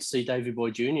so great to see Davey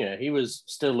Boy Jr. He was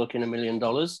still looking $1 million.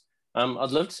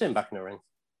 I'd love to see him back in the ring.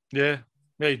 Yeah,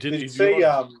 he did.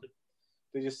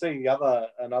 Did you see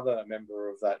another member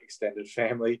of that extended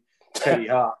family, Teddy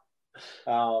Hart,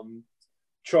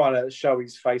 trying to show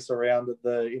his face around at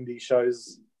the indie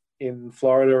shows in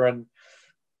Florida and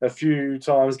a few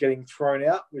times getting thrown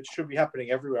out, which should be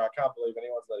happening everywhere. I can't believe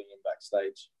anyone's letting him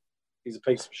backstage. He's a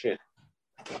piece of shit.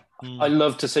 I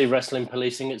love to see wrestling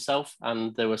policing itself,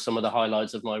 and there were some of the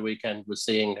highlights of my weekend was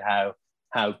seeing how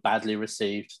badly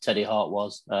received Teddy Hart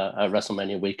was at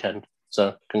WrestleMania weekend.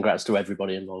 So congrats to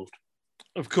everybody involved.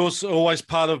 Of course, always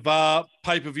part of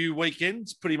pay-per-view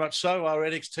weekends, pretty much so, our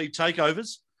NXT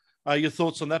takeovers. Your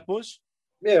thoughts on that, boys?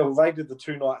 Yeah, well, they did the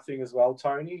 2-night thing as well,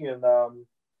 Tony, and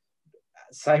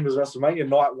same as WrestleMania,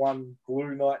 night 1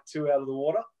 blew night 2 out of the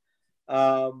water.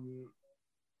 And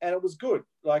it was good.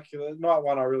 Like, night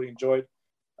 1 I really enjoyed.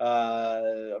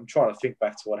 I'm trying to think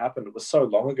back to what happened. It was so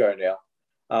long ago now.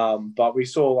 But we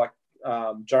saw,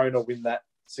 Jonah win that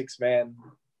 6-man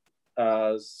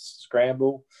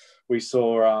scramble. We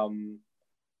saw,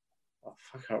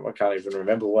 I can't even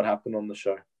remember what happened on the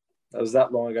show. It was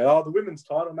that long ago. Oh, the women's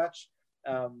title match,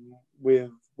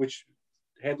 which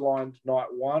headlined night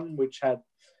 1, which had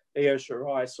Io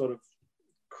Shirai sort of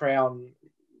crown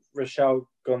Rochelle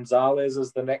Gonzalez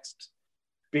as the next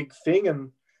big thing.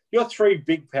 And you're 3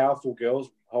 big, powerful girls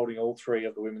holding all 3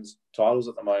 of the women's titles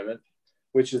at the moment,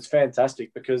 which is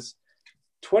fantastic because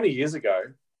 20 years ago,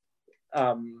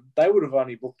 they would have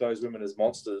only booked those women as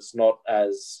monsters, not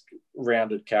as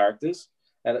rounded characters.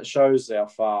 And it shows how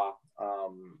far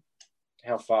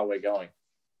we're going.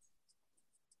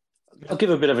 I'll give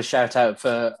a bit of a shout out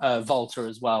for Volta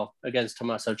as well against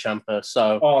Tommaso Ciampa.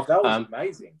 So, that was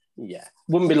amazing. Yeah,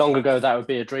 wouldn't be long ago that would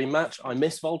be a dream match. I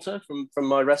miss Volta from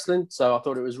my wrestling, so I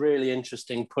thought it was really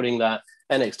interesting putting that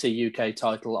NXT UK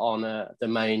title on the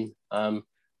main NXT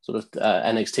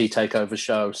Takeover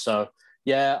show. So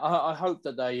yeah, I hope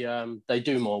that they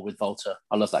do more with Volta.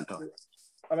 I love that guy.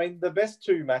 I mean, the best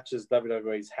 2 matches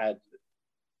WWE's had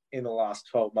in the last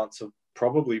 12 months have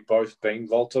probably both been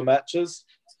Volta matches.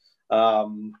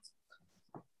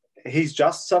 He's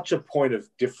just such a point of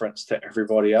difference to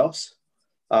everybody else.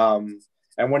 And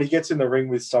when he gets in the ring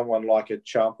with someone like a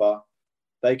Ciampa,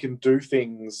 they can do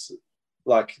things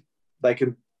like they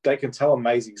can tell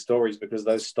amazing stories because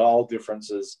those style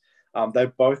differences. They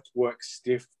both work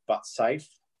stiff but safe.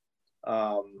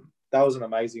 That was an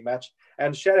amazing match.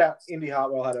 And shout out, Indy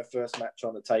Hartwell had her first match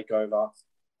on the Takeover.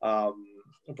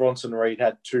 Bronson Reed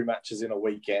had 2 matches in a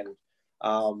weekend.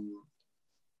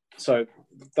 So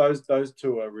those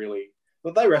 2 are really...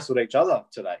 But they wrestled each other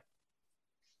today.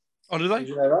 Oh, did they? Did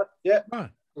you know that? Yeah. Oh.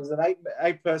 It was an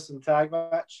 8-person tag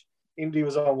match. Indy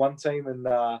was on one team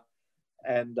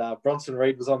and Bronson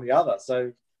Reed was on the other.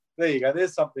 So there you go.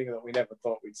 There's something that we never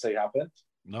thought we'd see happen.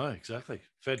 No, exactly.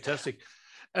 Fantastic.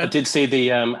 I did see the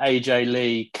AJ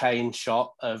Lee Kane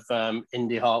shot of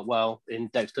Indy Hartwell in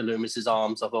Dexter Loomis's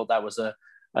arms. I thought that was a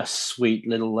sweet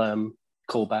little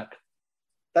callback.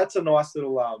 That's a nice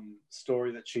little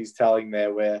story that she's telling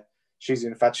there where she's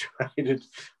infatuated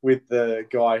with the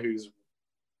guy who's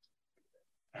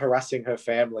harassing her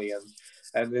family.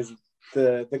 And there's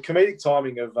the comedic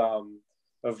timing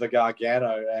of the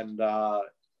Gargano and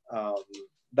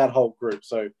that whole group.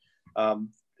 So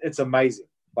it's amazing.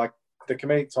 Like, the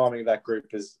comedic timing of that group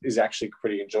is actually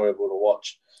pretty enjoyable to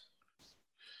watch.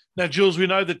 Now, Jules, we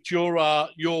know that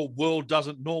your world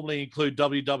doesn't normally include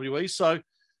WWE, so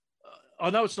I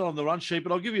know it's not on the run sheet,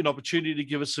 but I'll give you an opportunity to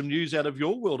give us some news out of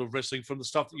your world of wrestling from the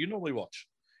stuff that you normally watch.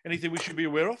 Anything we should be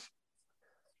aware of?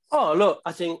 Oh, look,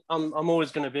 I think I'm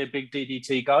always going to be a big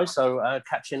DDT guy, so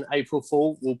catching April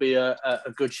Fool will be a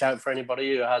good shout for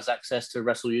anybody who has access to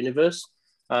Wrestle Universe.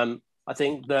 I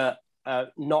think that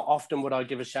not often would I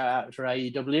give a shout out to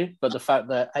AEW, but the fact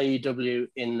that AEW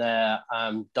in their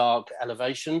Dark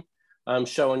Elevation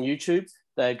show on YouTube,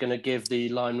 they're going to give the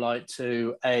limelight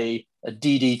to a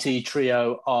DDT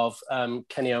trio of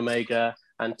Kenny Omega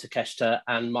and Takeshita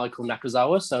and Michael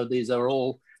Nakazawa. So these are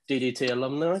all DDT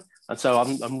alumni. And so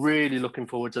I'm really looking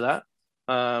forward to that.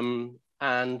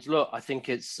 And look, I think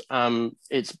it's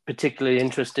particularly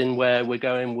interesting where we're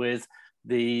going with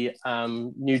the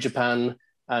New Japan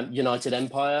United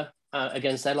Empire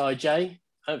against LIJ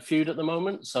feud at the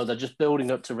moment. So they're just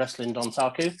building up to Wrestling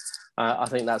Dontaku. I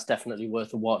think that's definitely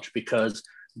worth a watch because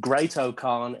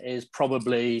Great-O-Khan is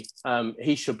probably,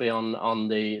 he should be on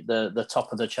the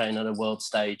top of the chain of the world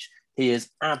stage. He is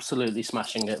absolutely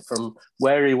smashing it from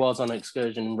where he was on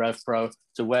Excursion in Rev Pro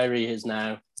to where he is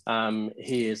now.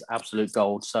 he is absolute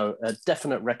gold. So a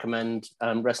definite recommend.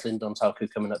 Wrestling Dontaku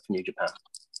coming up for New Japan.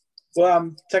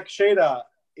 Well, Takeshita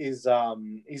is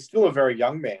he's still a very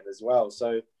young man as well,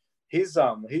 so his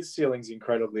ceiling's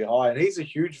incredibly high, and he's a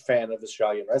huge fan of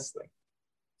Australian wrestling.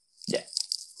 Yeah,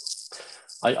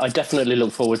 I definitely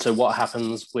look forward to what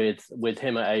happens with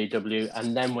him at AEW,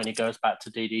 and then when he goes back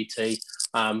to DDT.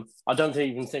 I don't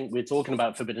even think we're talking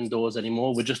about Forbidden Doors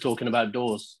anymore. We're just talking about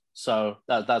doors. So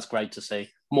that's great to see.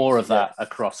 More of that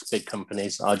across big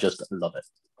companies. I just love it.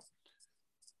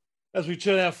 As we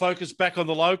turn our focus back on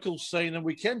the local scene, and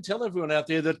we can tell everyone out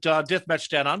there that Deathmatch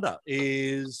Down Under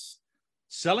is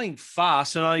selling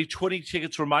fast and only 20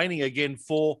 tickets remaining again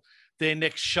for their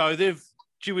next show. They've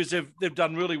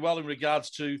done really well in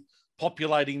regards to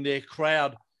populating their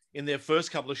crowd in their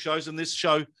first couple of shows, and this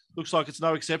show looks like it's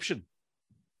no exception.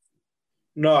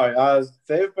 No,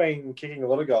 they've been kicking a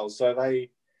lot of goals. So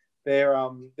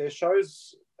their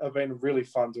shows have been really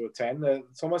fun to attend.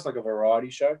 It's almost like a variety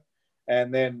show.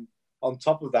 And then on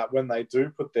top of that, when they do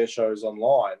put their shows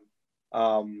online,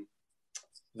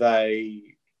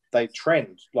 they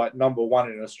trend like number one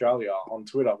in Australia on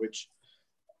Twitter, which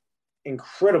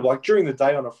incredible. Like during the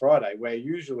day on a Friday, where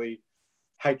usually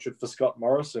hatred for Scott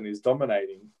Morrison is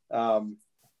dominating,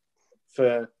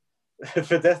 for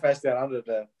Deathmatch Down Under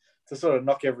to sort of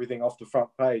knock everything off the front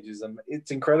page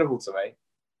it's incredible to me.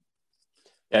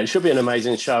 Yeah, it should be an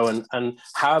amazing show. And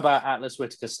how about Atlas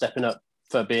Whitaker stepping up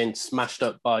for being smashed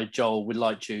up by Joel with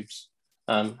light tubes?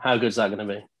 How good is that going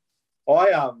to be?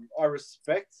 I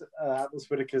respect Atlas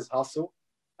Whitaker's hustle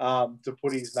to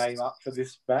put his name up for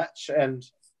this match, and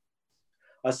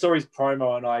I saw his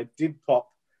promo and I did pop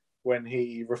when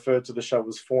he referred to the show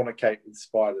as Fornicate with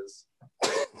Spiders.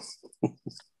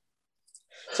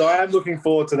 So I am looking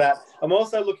forward to that. I'm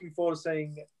also looking forward to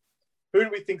seeing who do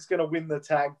we think is going to win the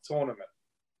tag tournament.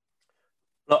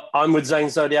 Look, I'm with Zane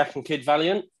Zodiac and Kid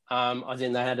Valiant. I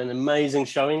think they had an amazing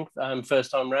showing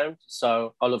first time round.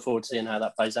 So I look forward to seeing how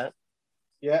that plays out.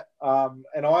 Yeah, and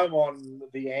I'm on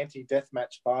the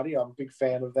anti-deathmatch party. I'm a big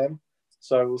fan of them.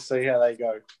 So we'll see how they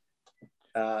go.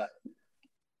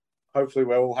 Hopefully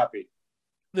we're all happy.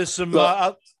 There's some...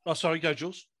 sorry, go,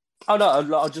 Jules. Oh,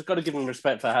 no, I've just got to give them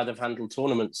respect for how they've handled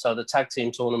tournaments. So the tag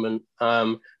team tournament,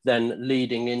 then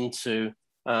leading into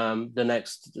the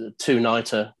next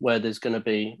two-nighter where there's going to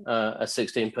be a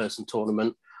 16-person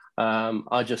tournament.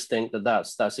 I just think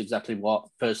that's exactly what,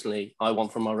 personally, I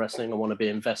want from my wrestling. I want to be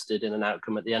invested in an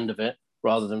outcome at the end of it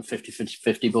rather than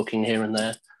 50-50 booking here and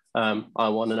there. I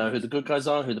want to know who the good guys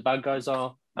are, who the bad guys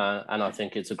are, and I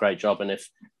think it's a great job. And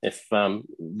if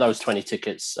those 20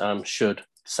 tickets should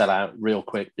sell out real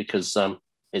quick, because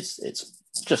it's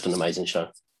just an amazing show.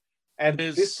 And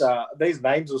these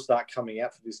names will start coming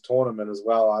out for this tournament as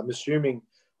well.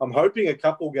 I'm hoping a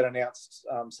couple will get announced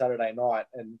Saturday night,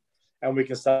 and we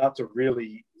can start to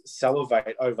really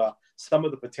salivate over some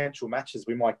of the potential matches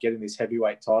we might get in this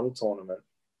heavyweight title tournament.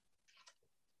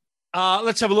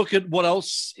 Let's have a look at what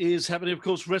else is happening. Of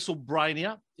course,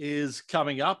 WrestleBrania is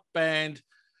coming up, and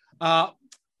I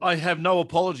have no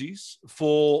apologies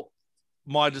for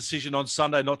my decision on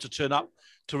Sunday not to turn up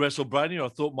to WrestleBrania. I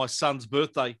thought my son's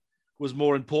birthday was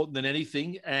more important than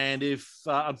anything, and if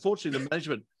unfortunately the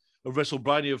management of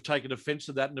WrestleBrania have taken offense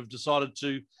to that and have decided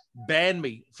to ban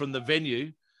me from the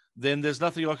venue, then there's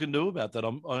nothing I can do about that.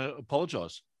 I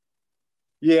apologize.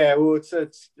 Yeah, well,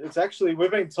 it's actually,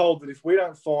 we've been told that if we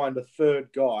don't find a third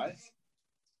guy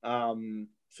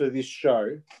for this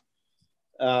show,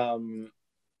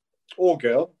 or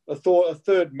girl, a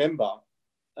third member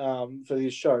for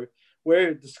this show,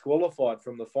 we're disqualified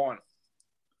from the final.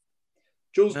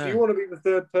 Jules, do you want to be the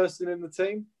third person in the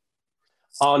team?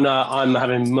 Oh, no, I'm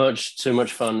having much too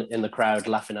much fun in the crowd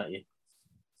laughing at you.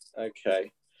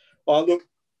 Okay. Well, look,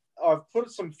 I've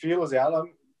put some feelers out.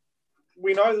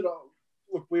 We know that,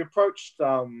 we approached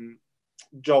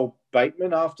Joel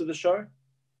Bateman after the show.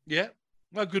 Yeah,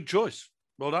 no, good choice.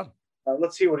 Well done.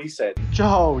 Let's hear what he said.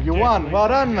 Joel, you won. Well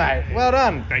done, mate. Well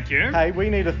done. Thank you. Hey, we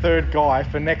need a third guy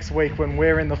for next week when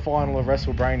we're in the final of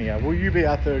WrestleBrania. Will you be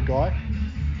our third guy?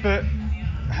 But,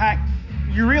 Hack,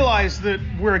 you realise that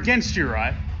we're against you,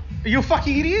 right? Are you a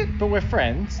fucking idiot? But we're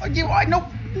friends.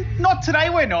 Not today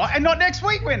we're not, and not next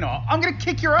week we're not. I'm going to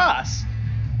kick your ass.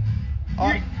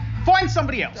 Find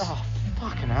somebody else. Oh,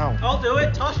 fucking hell. I'll do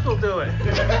it. Tosh will do it.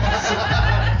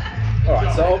 All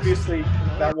right, so obviously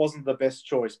that wasn't the best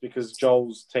choice because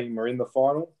Joel's team are in the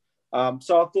final.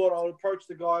 So I thought I would approach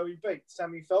the guy we beat,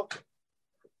 Sammy Falcon.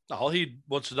 Oh, he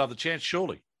wants another chance,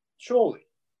 surely. Surely.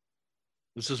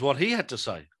 This is what he had to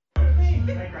say.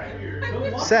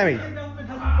 Sammy,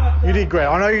 You did great.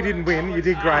 I know you didn't win. You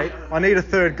did great. I need a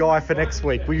third guy for next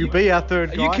week. Will you be our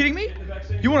third guy? Are you kidding me?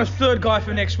 You want a third guy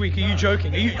for next week? Are you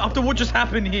joking? After what just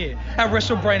happened here at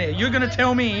WrestleBrania, you're going to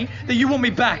tell me that you want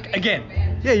me back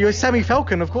again? Yeah, you're Sammy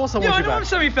Falcon. Of course I want you back. Yeah, I know I'm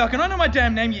Sammy Falcon. I know my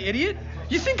damn name, you idiot.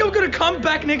 You think I'm going to come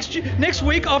back next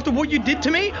week after what you did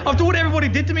to me? After what everybody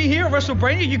did to me here at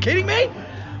WrestleBrania? Are you kidding me?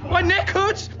 My neck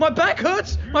hurts. My back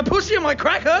hurts. My pussy and my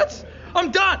crack hurts. I'm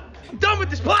done. I'm done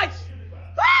with this place.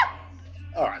 Ah!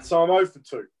 All right, so I'm 0 for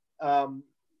 2.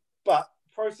 But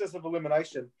process of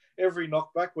elimination, every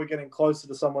knockback, we're getting closer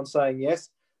to someone saying yes.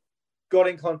 Got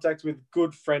in contact with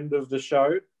good friend of the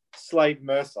show, Slade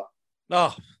Mercer.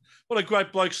 Oh, what a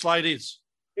great bloke Slade is.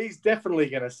 He's definitely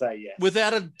going to say yes.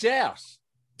 Without a doubt.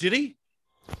 Did he?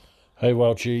 Hey,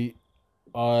 Welchie,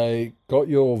 I got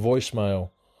your voicemail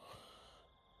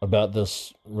about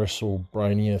this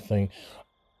WrestleBrania thing.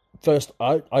 First,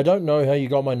 I don't know how you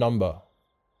got my number.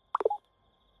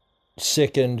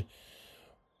 Second,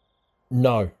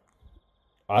 no.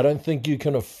 I don't think you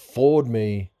can afford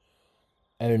me.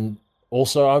 And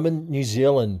also, I'm in New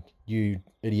Zealand, you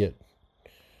idiot.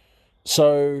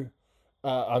 So,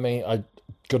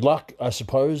 good luck, I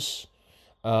suppose.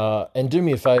 And do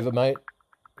me a favour, mate.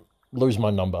 Lose my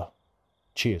number.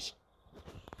 Cheers.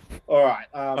 All right.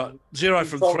 0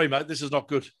 from 3, mate. This is not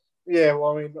good. Yeah,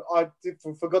 well, I mean, I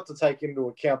forgot to take into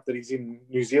account that he's in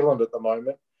New Zealand at the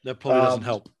moment. That probably doesn't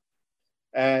help.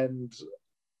 And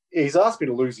he's asked me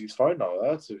to lose his phone number.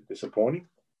 That's disappointing.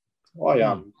 I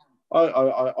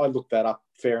looked that up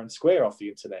fair and square off the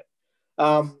internet.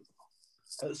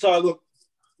 So look,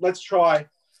 let's try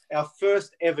our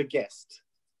first ever guest.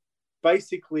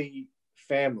 Basically,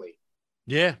 family.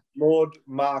 Yeah. Lord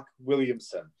Mark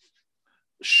Williamson.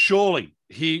 Surely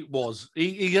he was.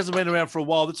 He hasn't been around for a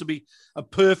while. This would be a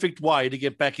perfect way to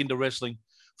get back into wrestling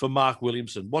for Mark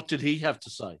Williamson. What did he have to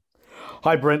say?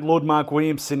 Hi, Brent. Lord Mark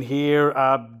Williamson here.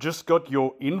 Just got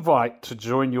your invite to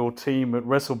join your team at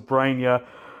WrestleBrania.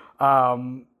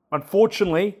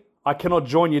 Unfortunately, I cannot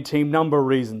join your team. Number of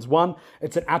reasons. One,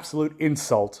 it's an absolute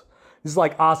insult. This is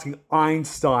like asking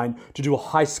Einstein to do a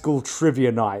high school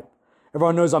trivia night.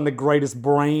 Everyone knows I'm the greatest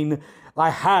brain. I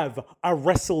have a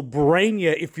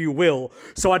WrestleBrania, if you will,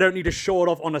 so I don't need to show it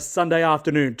off on a Sunday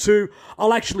afternoon. 2,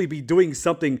 I'll actually be doing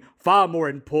something far more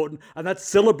important, and that's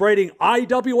celebrating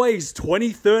IWA's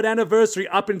 23rd anniversary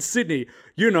up in Sydney.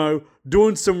 You know,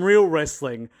 doing some real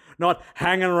wrestling, not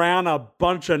hanging around a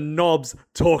bunch of knobs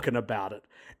talking about it.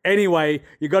 Anyway,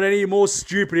 you got any more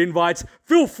stupid invites,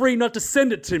 feel free not to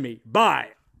send it to me.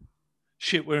 Bye.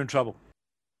 Shit, we're in trouble.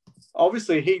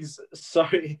 Obviously, he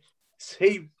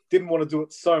didn't want to do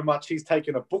it so much, he's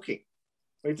taken a booking.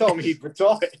 He told me he'd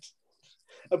retired.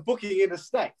 A booking in a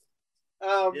state.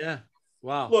 Yeah,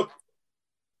 wow. Look,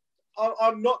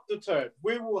 I'm not deterred.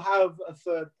 We will have a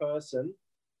third person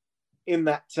in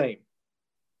that team.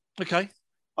 Okay.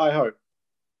 I hope.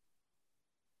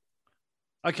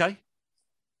 Okay.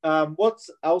 What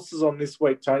else is on this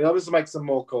week, Tony? I'll just make some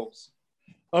more calls.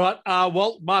 All right.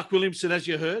 Well, Mark Williamson, as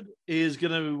you heard, is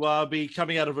going to be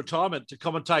coming out of retirement to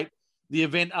commentate the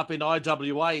event up in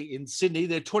IWA in Sydney,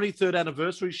 their 23rd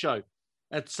anniversary show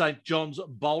at St. John's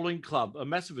Bowling Club. A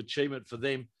massive achievement for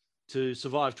them to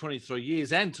survive 23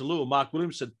 years and to lure Mark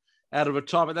Williamson out of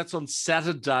retirement. That's on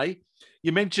Saturday.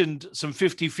 You mentioned some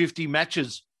 50-50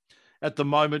 matches at the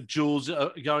moment, Jules,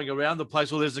 going around the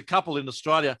place. Well, there's a couple in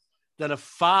Australia that are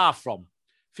far from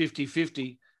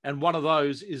 50-50, and one of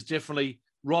those is definitely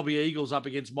Robbie Eagles up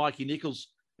against Mikey Nichols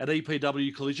at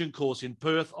EPW Collision Course in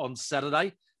Perth on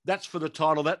Saturday. That's for the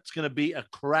title. That's going to be a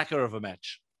cracker of a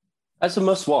match. That's a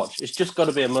must-watch. It's just got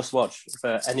to be a must-watch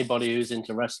for anybody who's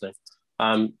into wrestling.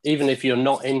 Even if you're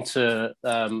not into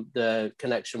the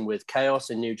connection with Chaos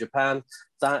in New Japan,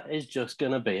 that is just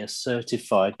going to be a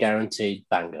certified, guaranteed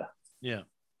banger. Yeah.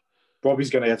 Robbie's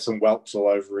going to have some welts all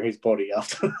over his body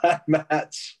after that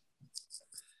match.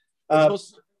 Go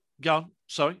on.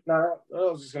 Sorry. No, I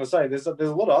was just going to say there's a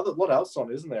lot else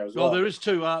on, isn't there? As well, there is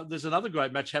too. There's another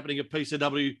great match happening at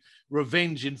PCW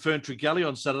Revenge in Ferntree Gully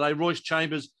on Saturday. Royce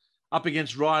Chambers up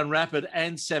against Ryan Rapid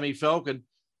and Sammy Falcon,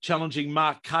 challenging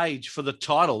Mark Cage for the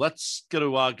title. That's going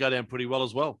to go down pretty well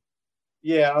as well.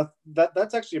 Yeah,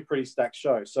 that's actually a pretty stacked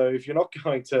show. So if you're not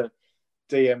going to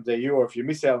DMDU or if you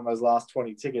miss out on those last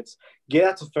 20 tickets, get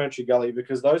out to Ferntree Gully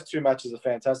because those two matches are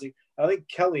fantastic. I think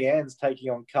Kellyanne's taking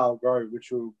on Carl Grove,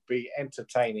 which will be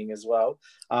entertaining as well.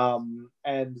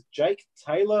 And Jake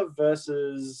Taylor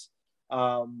versus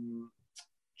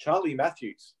Charlie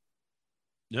Matthews.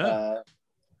 Yeah.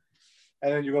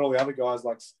 And then you've got all the other guys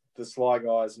like the Sly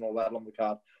guys and all that on the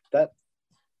card. That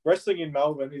wrestling in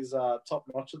Melbourne is top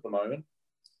notch at the moment.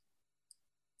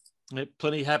 Yeah,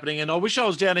 plenty happening. And I wish I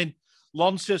was down in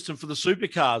Launceston for the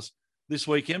supercars this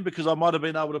weekend, because I might have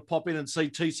been able to pop in and see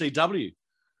TCW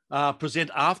present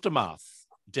Aftermath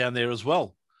down there as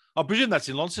well. I presume that's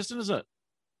in Launceston, isn't it?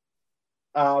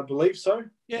 I believe so.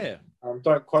 Yeah.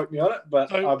 Don't quote me on it,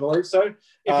 but I believe so.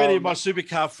 If any of my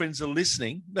supercar friends are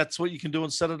listening, that's what you can do on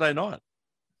Saturday night.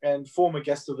 And former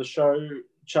guest of the show,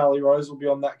 Charlie Rose, will be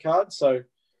on that card. So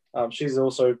she's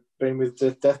also been with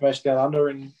Deathmatch Down Under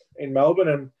in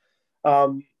Melbourne.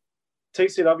 And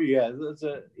TCW, yeah,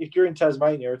 if you're in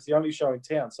Tasmania, it's the only show in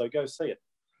town, so go see it.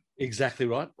 Exactly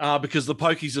right. Because the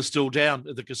pokies are still down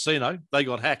at the casino. They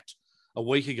got hacked a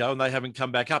week ago, and they haven't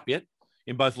come back up yet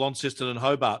in both Launceston and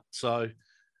Hobart. So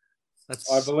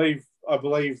that's... I believe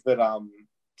that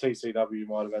TCW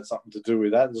might have had something to do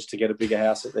with that, just to get a bigger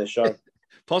house at their show.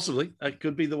 Possibly. That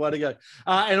could be the way to go.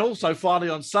 And also, finally,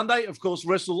 on Sunday, of course,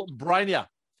 WrestleBrania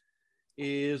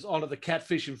is on at the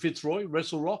Catfish in Fitzroy.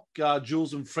 Wrestle Rock,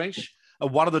 Jules and French are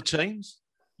one of the teams.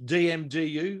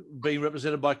 DMDU being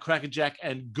represented by Crackerjack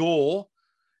and Gore.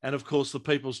 And, of course, the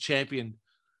People's Champion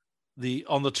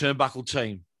on the Turnbuckle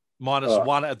team.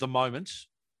 -1 at the moment.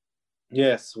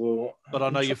 Yes. Well, but I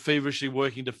know you're feverishly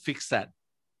working to fix that.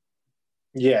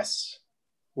 Yes.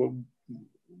 Well,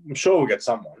 I'm sure we'll get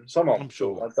someone. I'm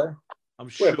sure, won't they? I'm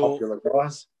sure. We're popular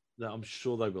guys. No, I'm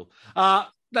sure they will.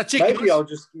 That's it.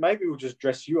 Maybe we'll just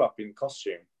dress you up in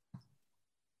costume.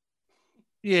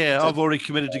 Yeah, I've already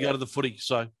committed to go to the footy,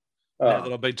 so now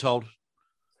that I've been told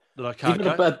that I can't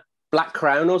go. A black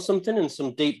crown or something and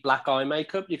some deep black eye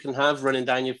makeup you can have running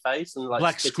down your face and like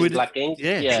black squid, black ink.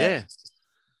 Yeah.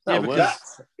 That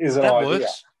is an idea.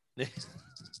 Works.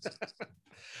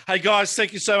 Hey guys,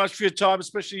 thank you so much for your time,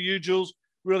 especially you, Jules.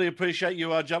 Really appreciate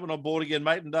you jumping on board again,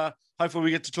 mate, and hopefully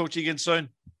we get to talk to you again soon.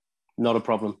 Not a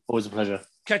problem. Always a pleasure.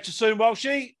 Catch you soon,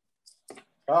 Walshy. Good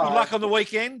luck on the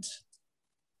weekend.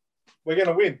 We're going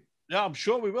to win. Yeah, I'm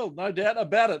sure we will. No doubt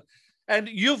about it. And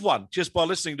you've won just by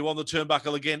listening to On the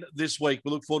Turnbuckle again this week.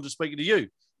 We look forward to speaking to you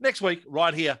next week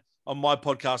right here on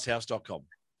mypodcasthouse.com.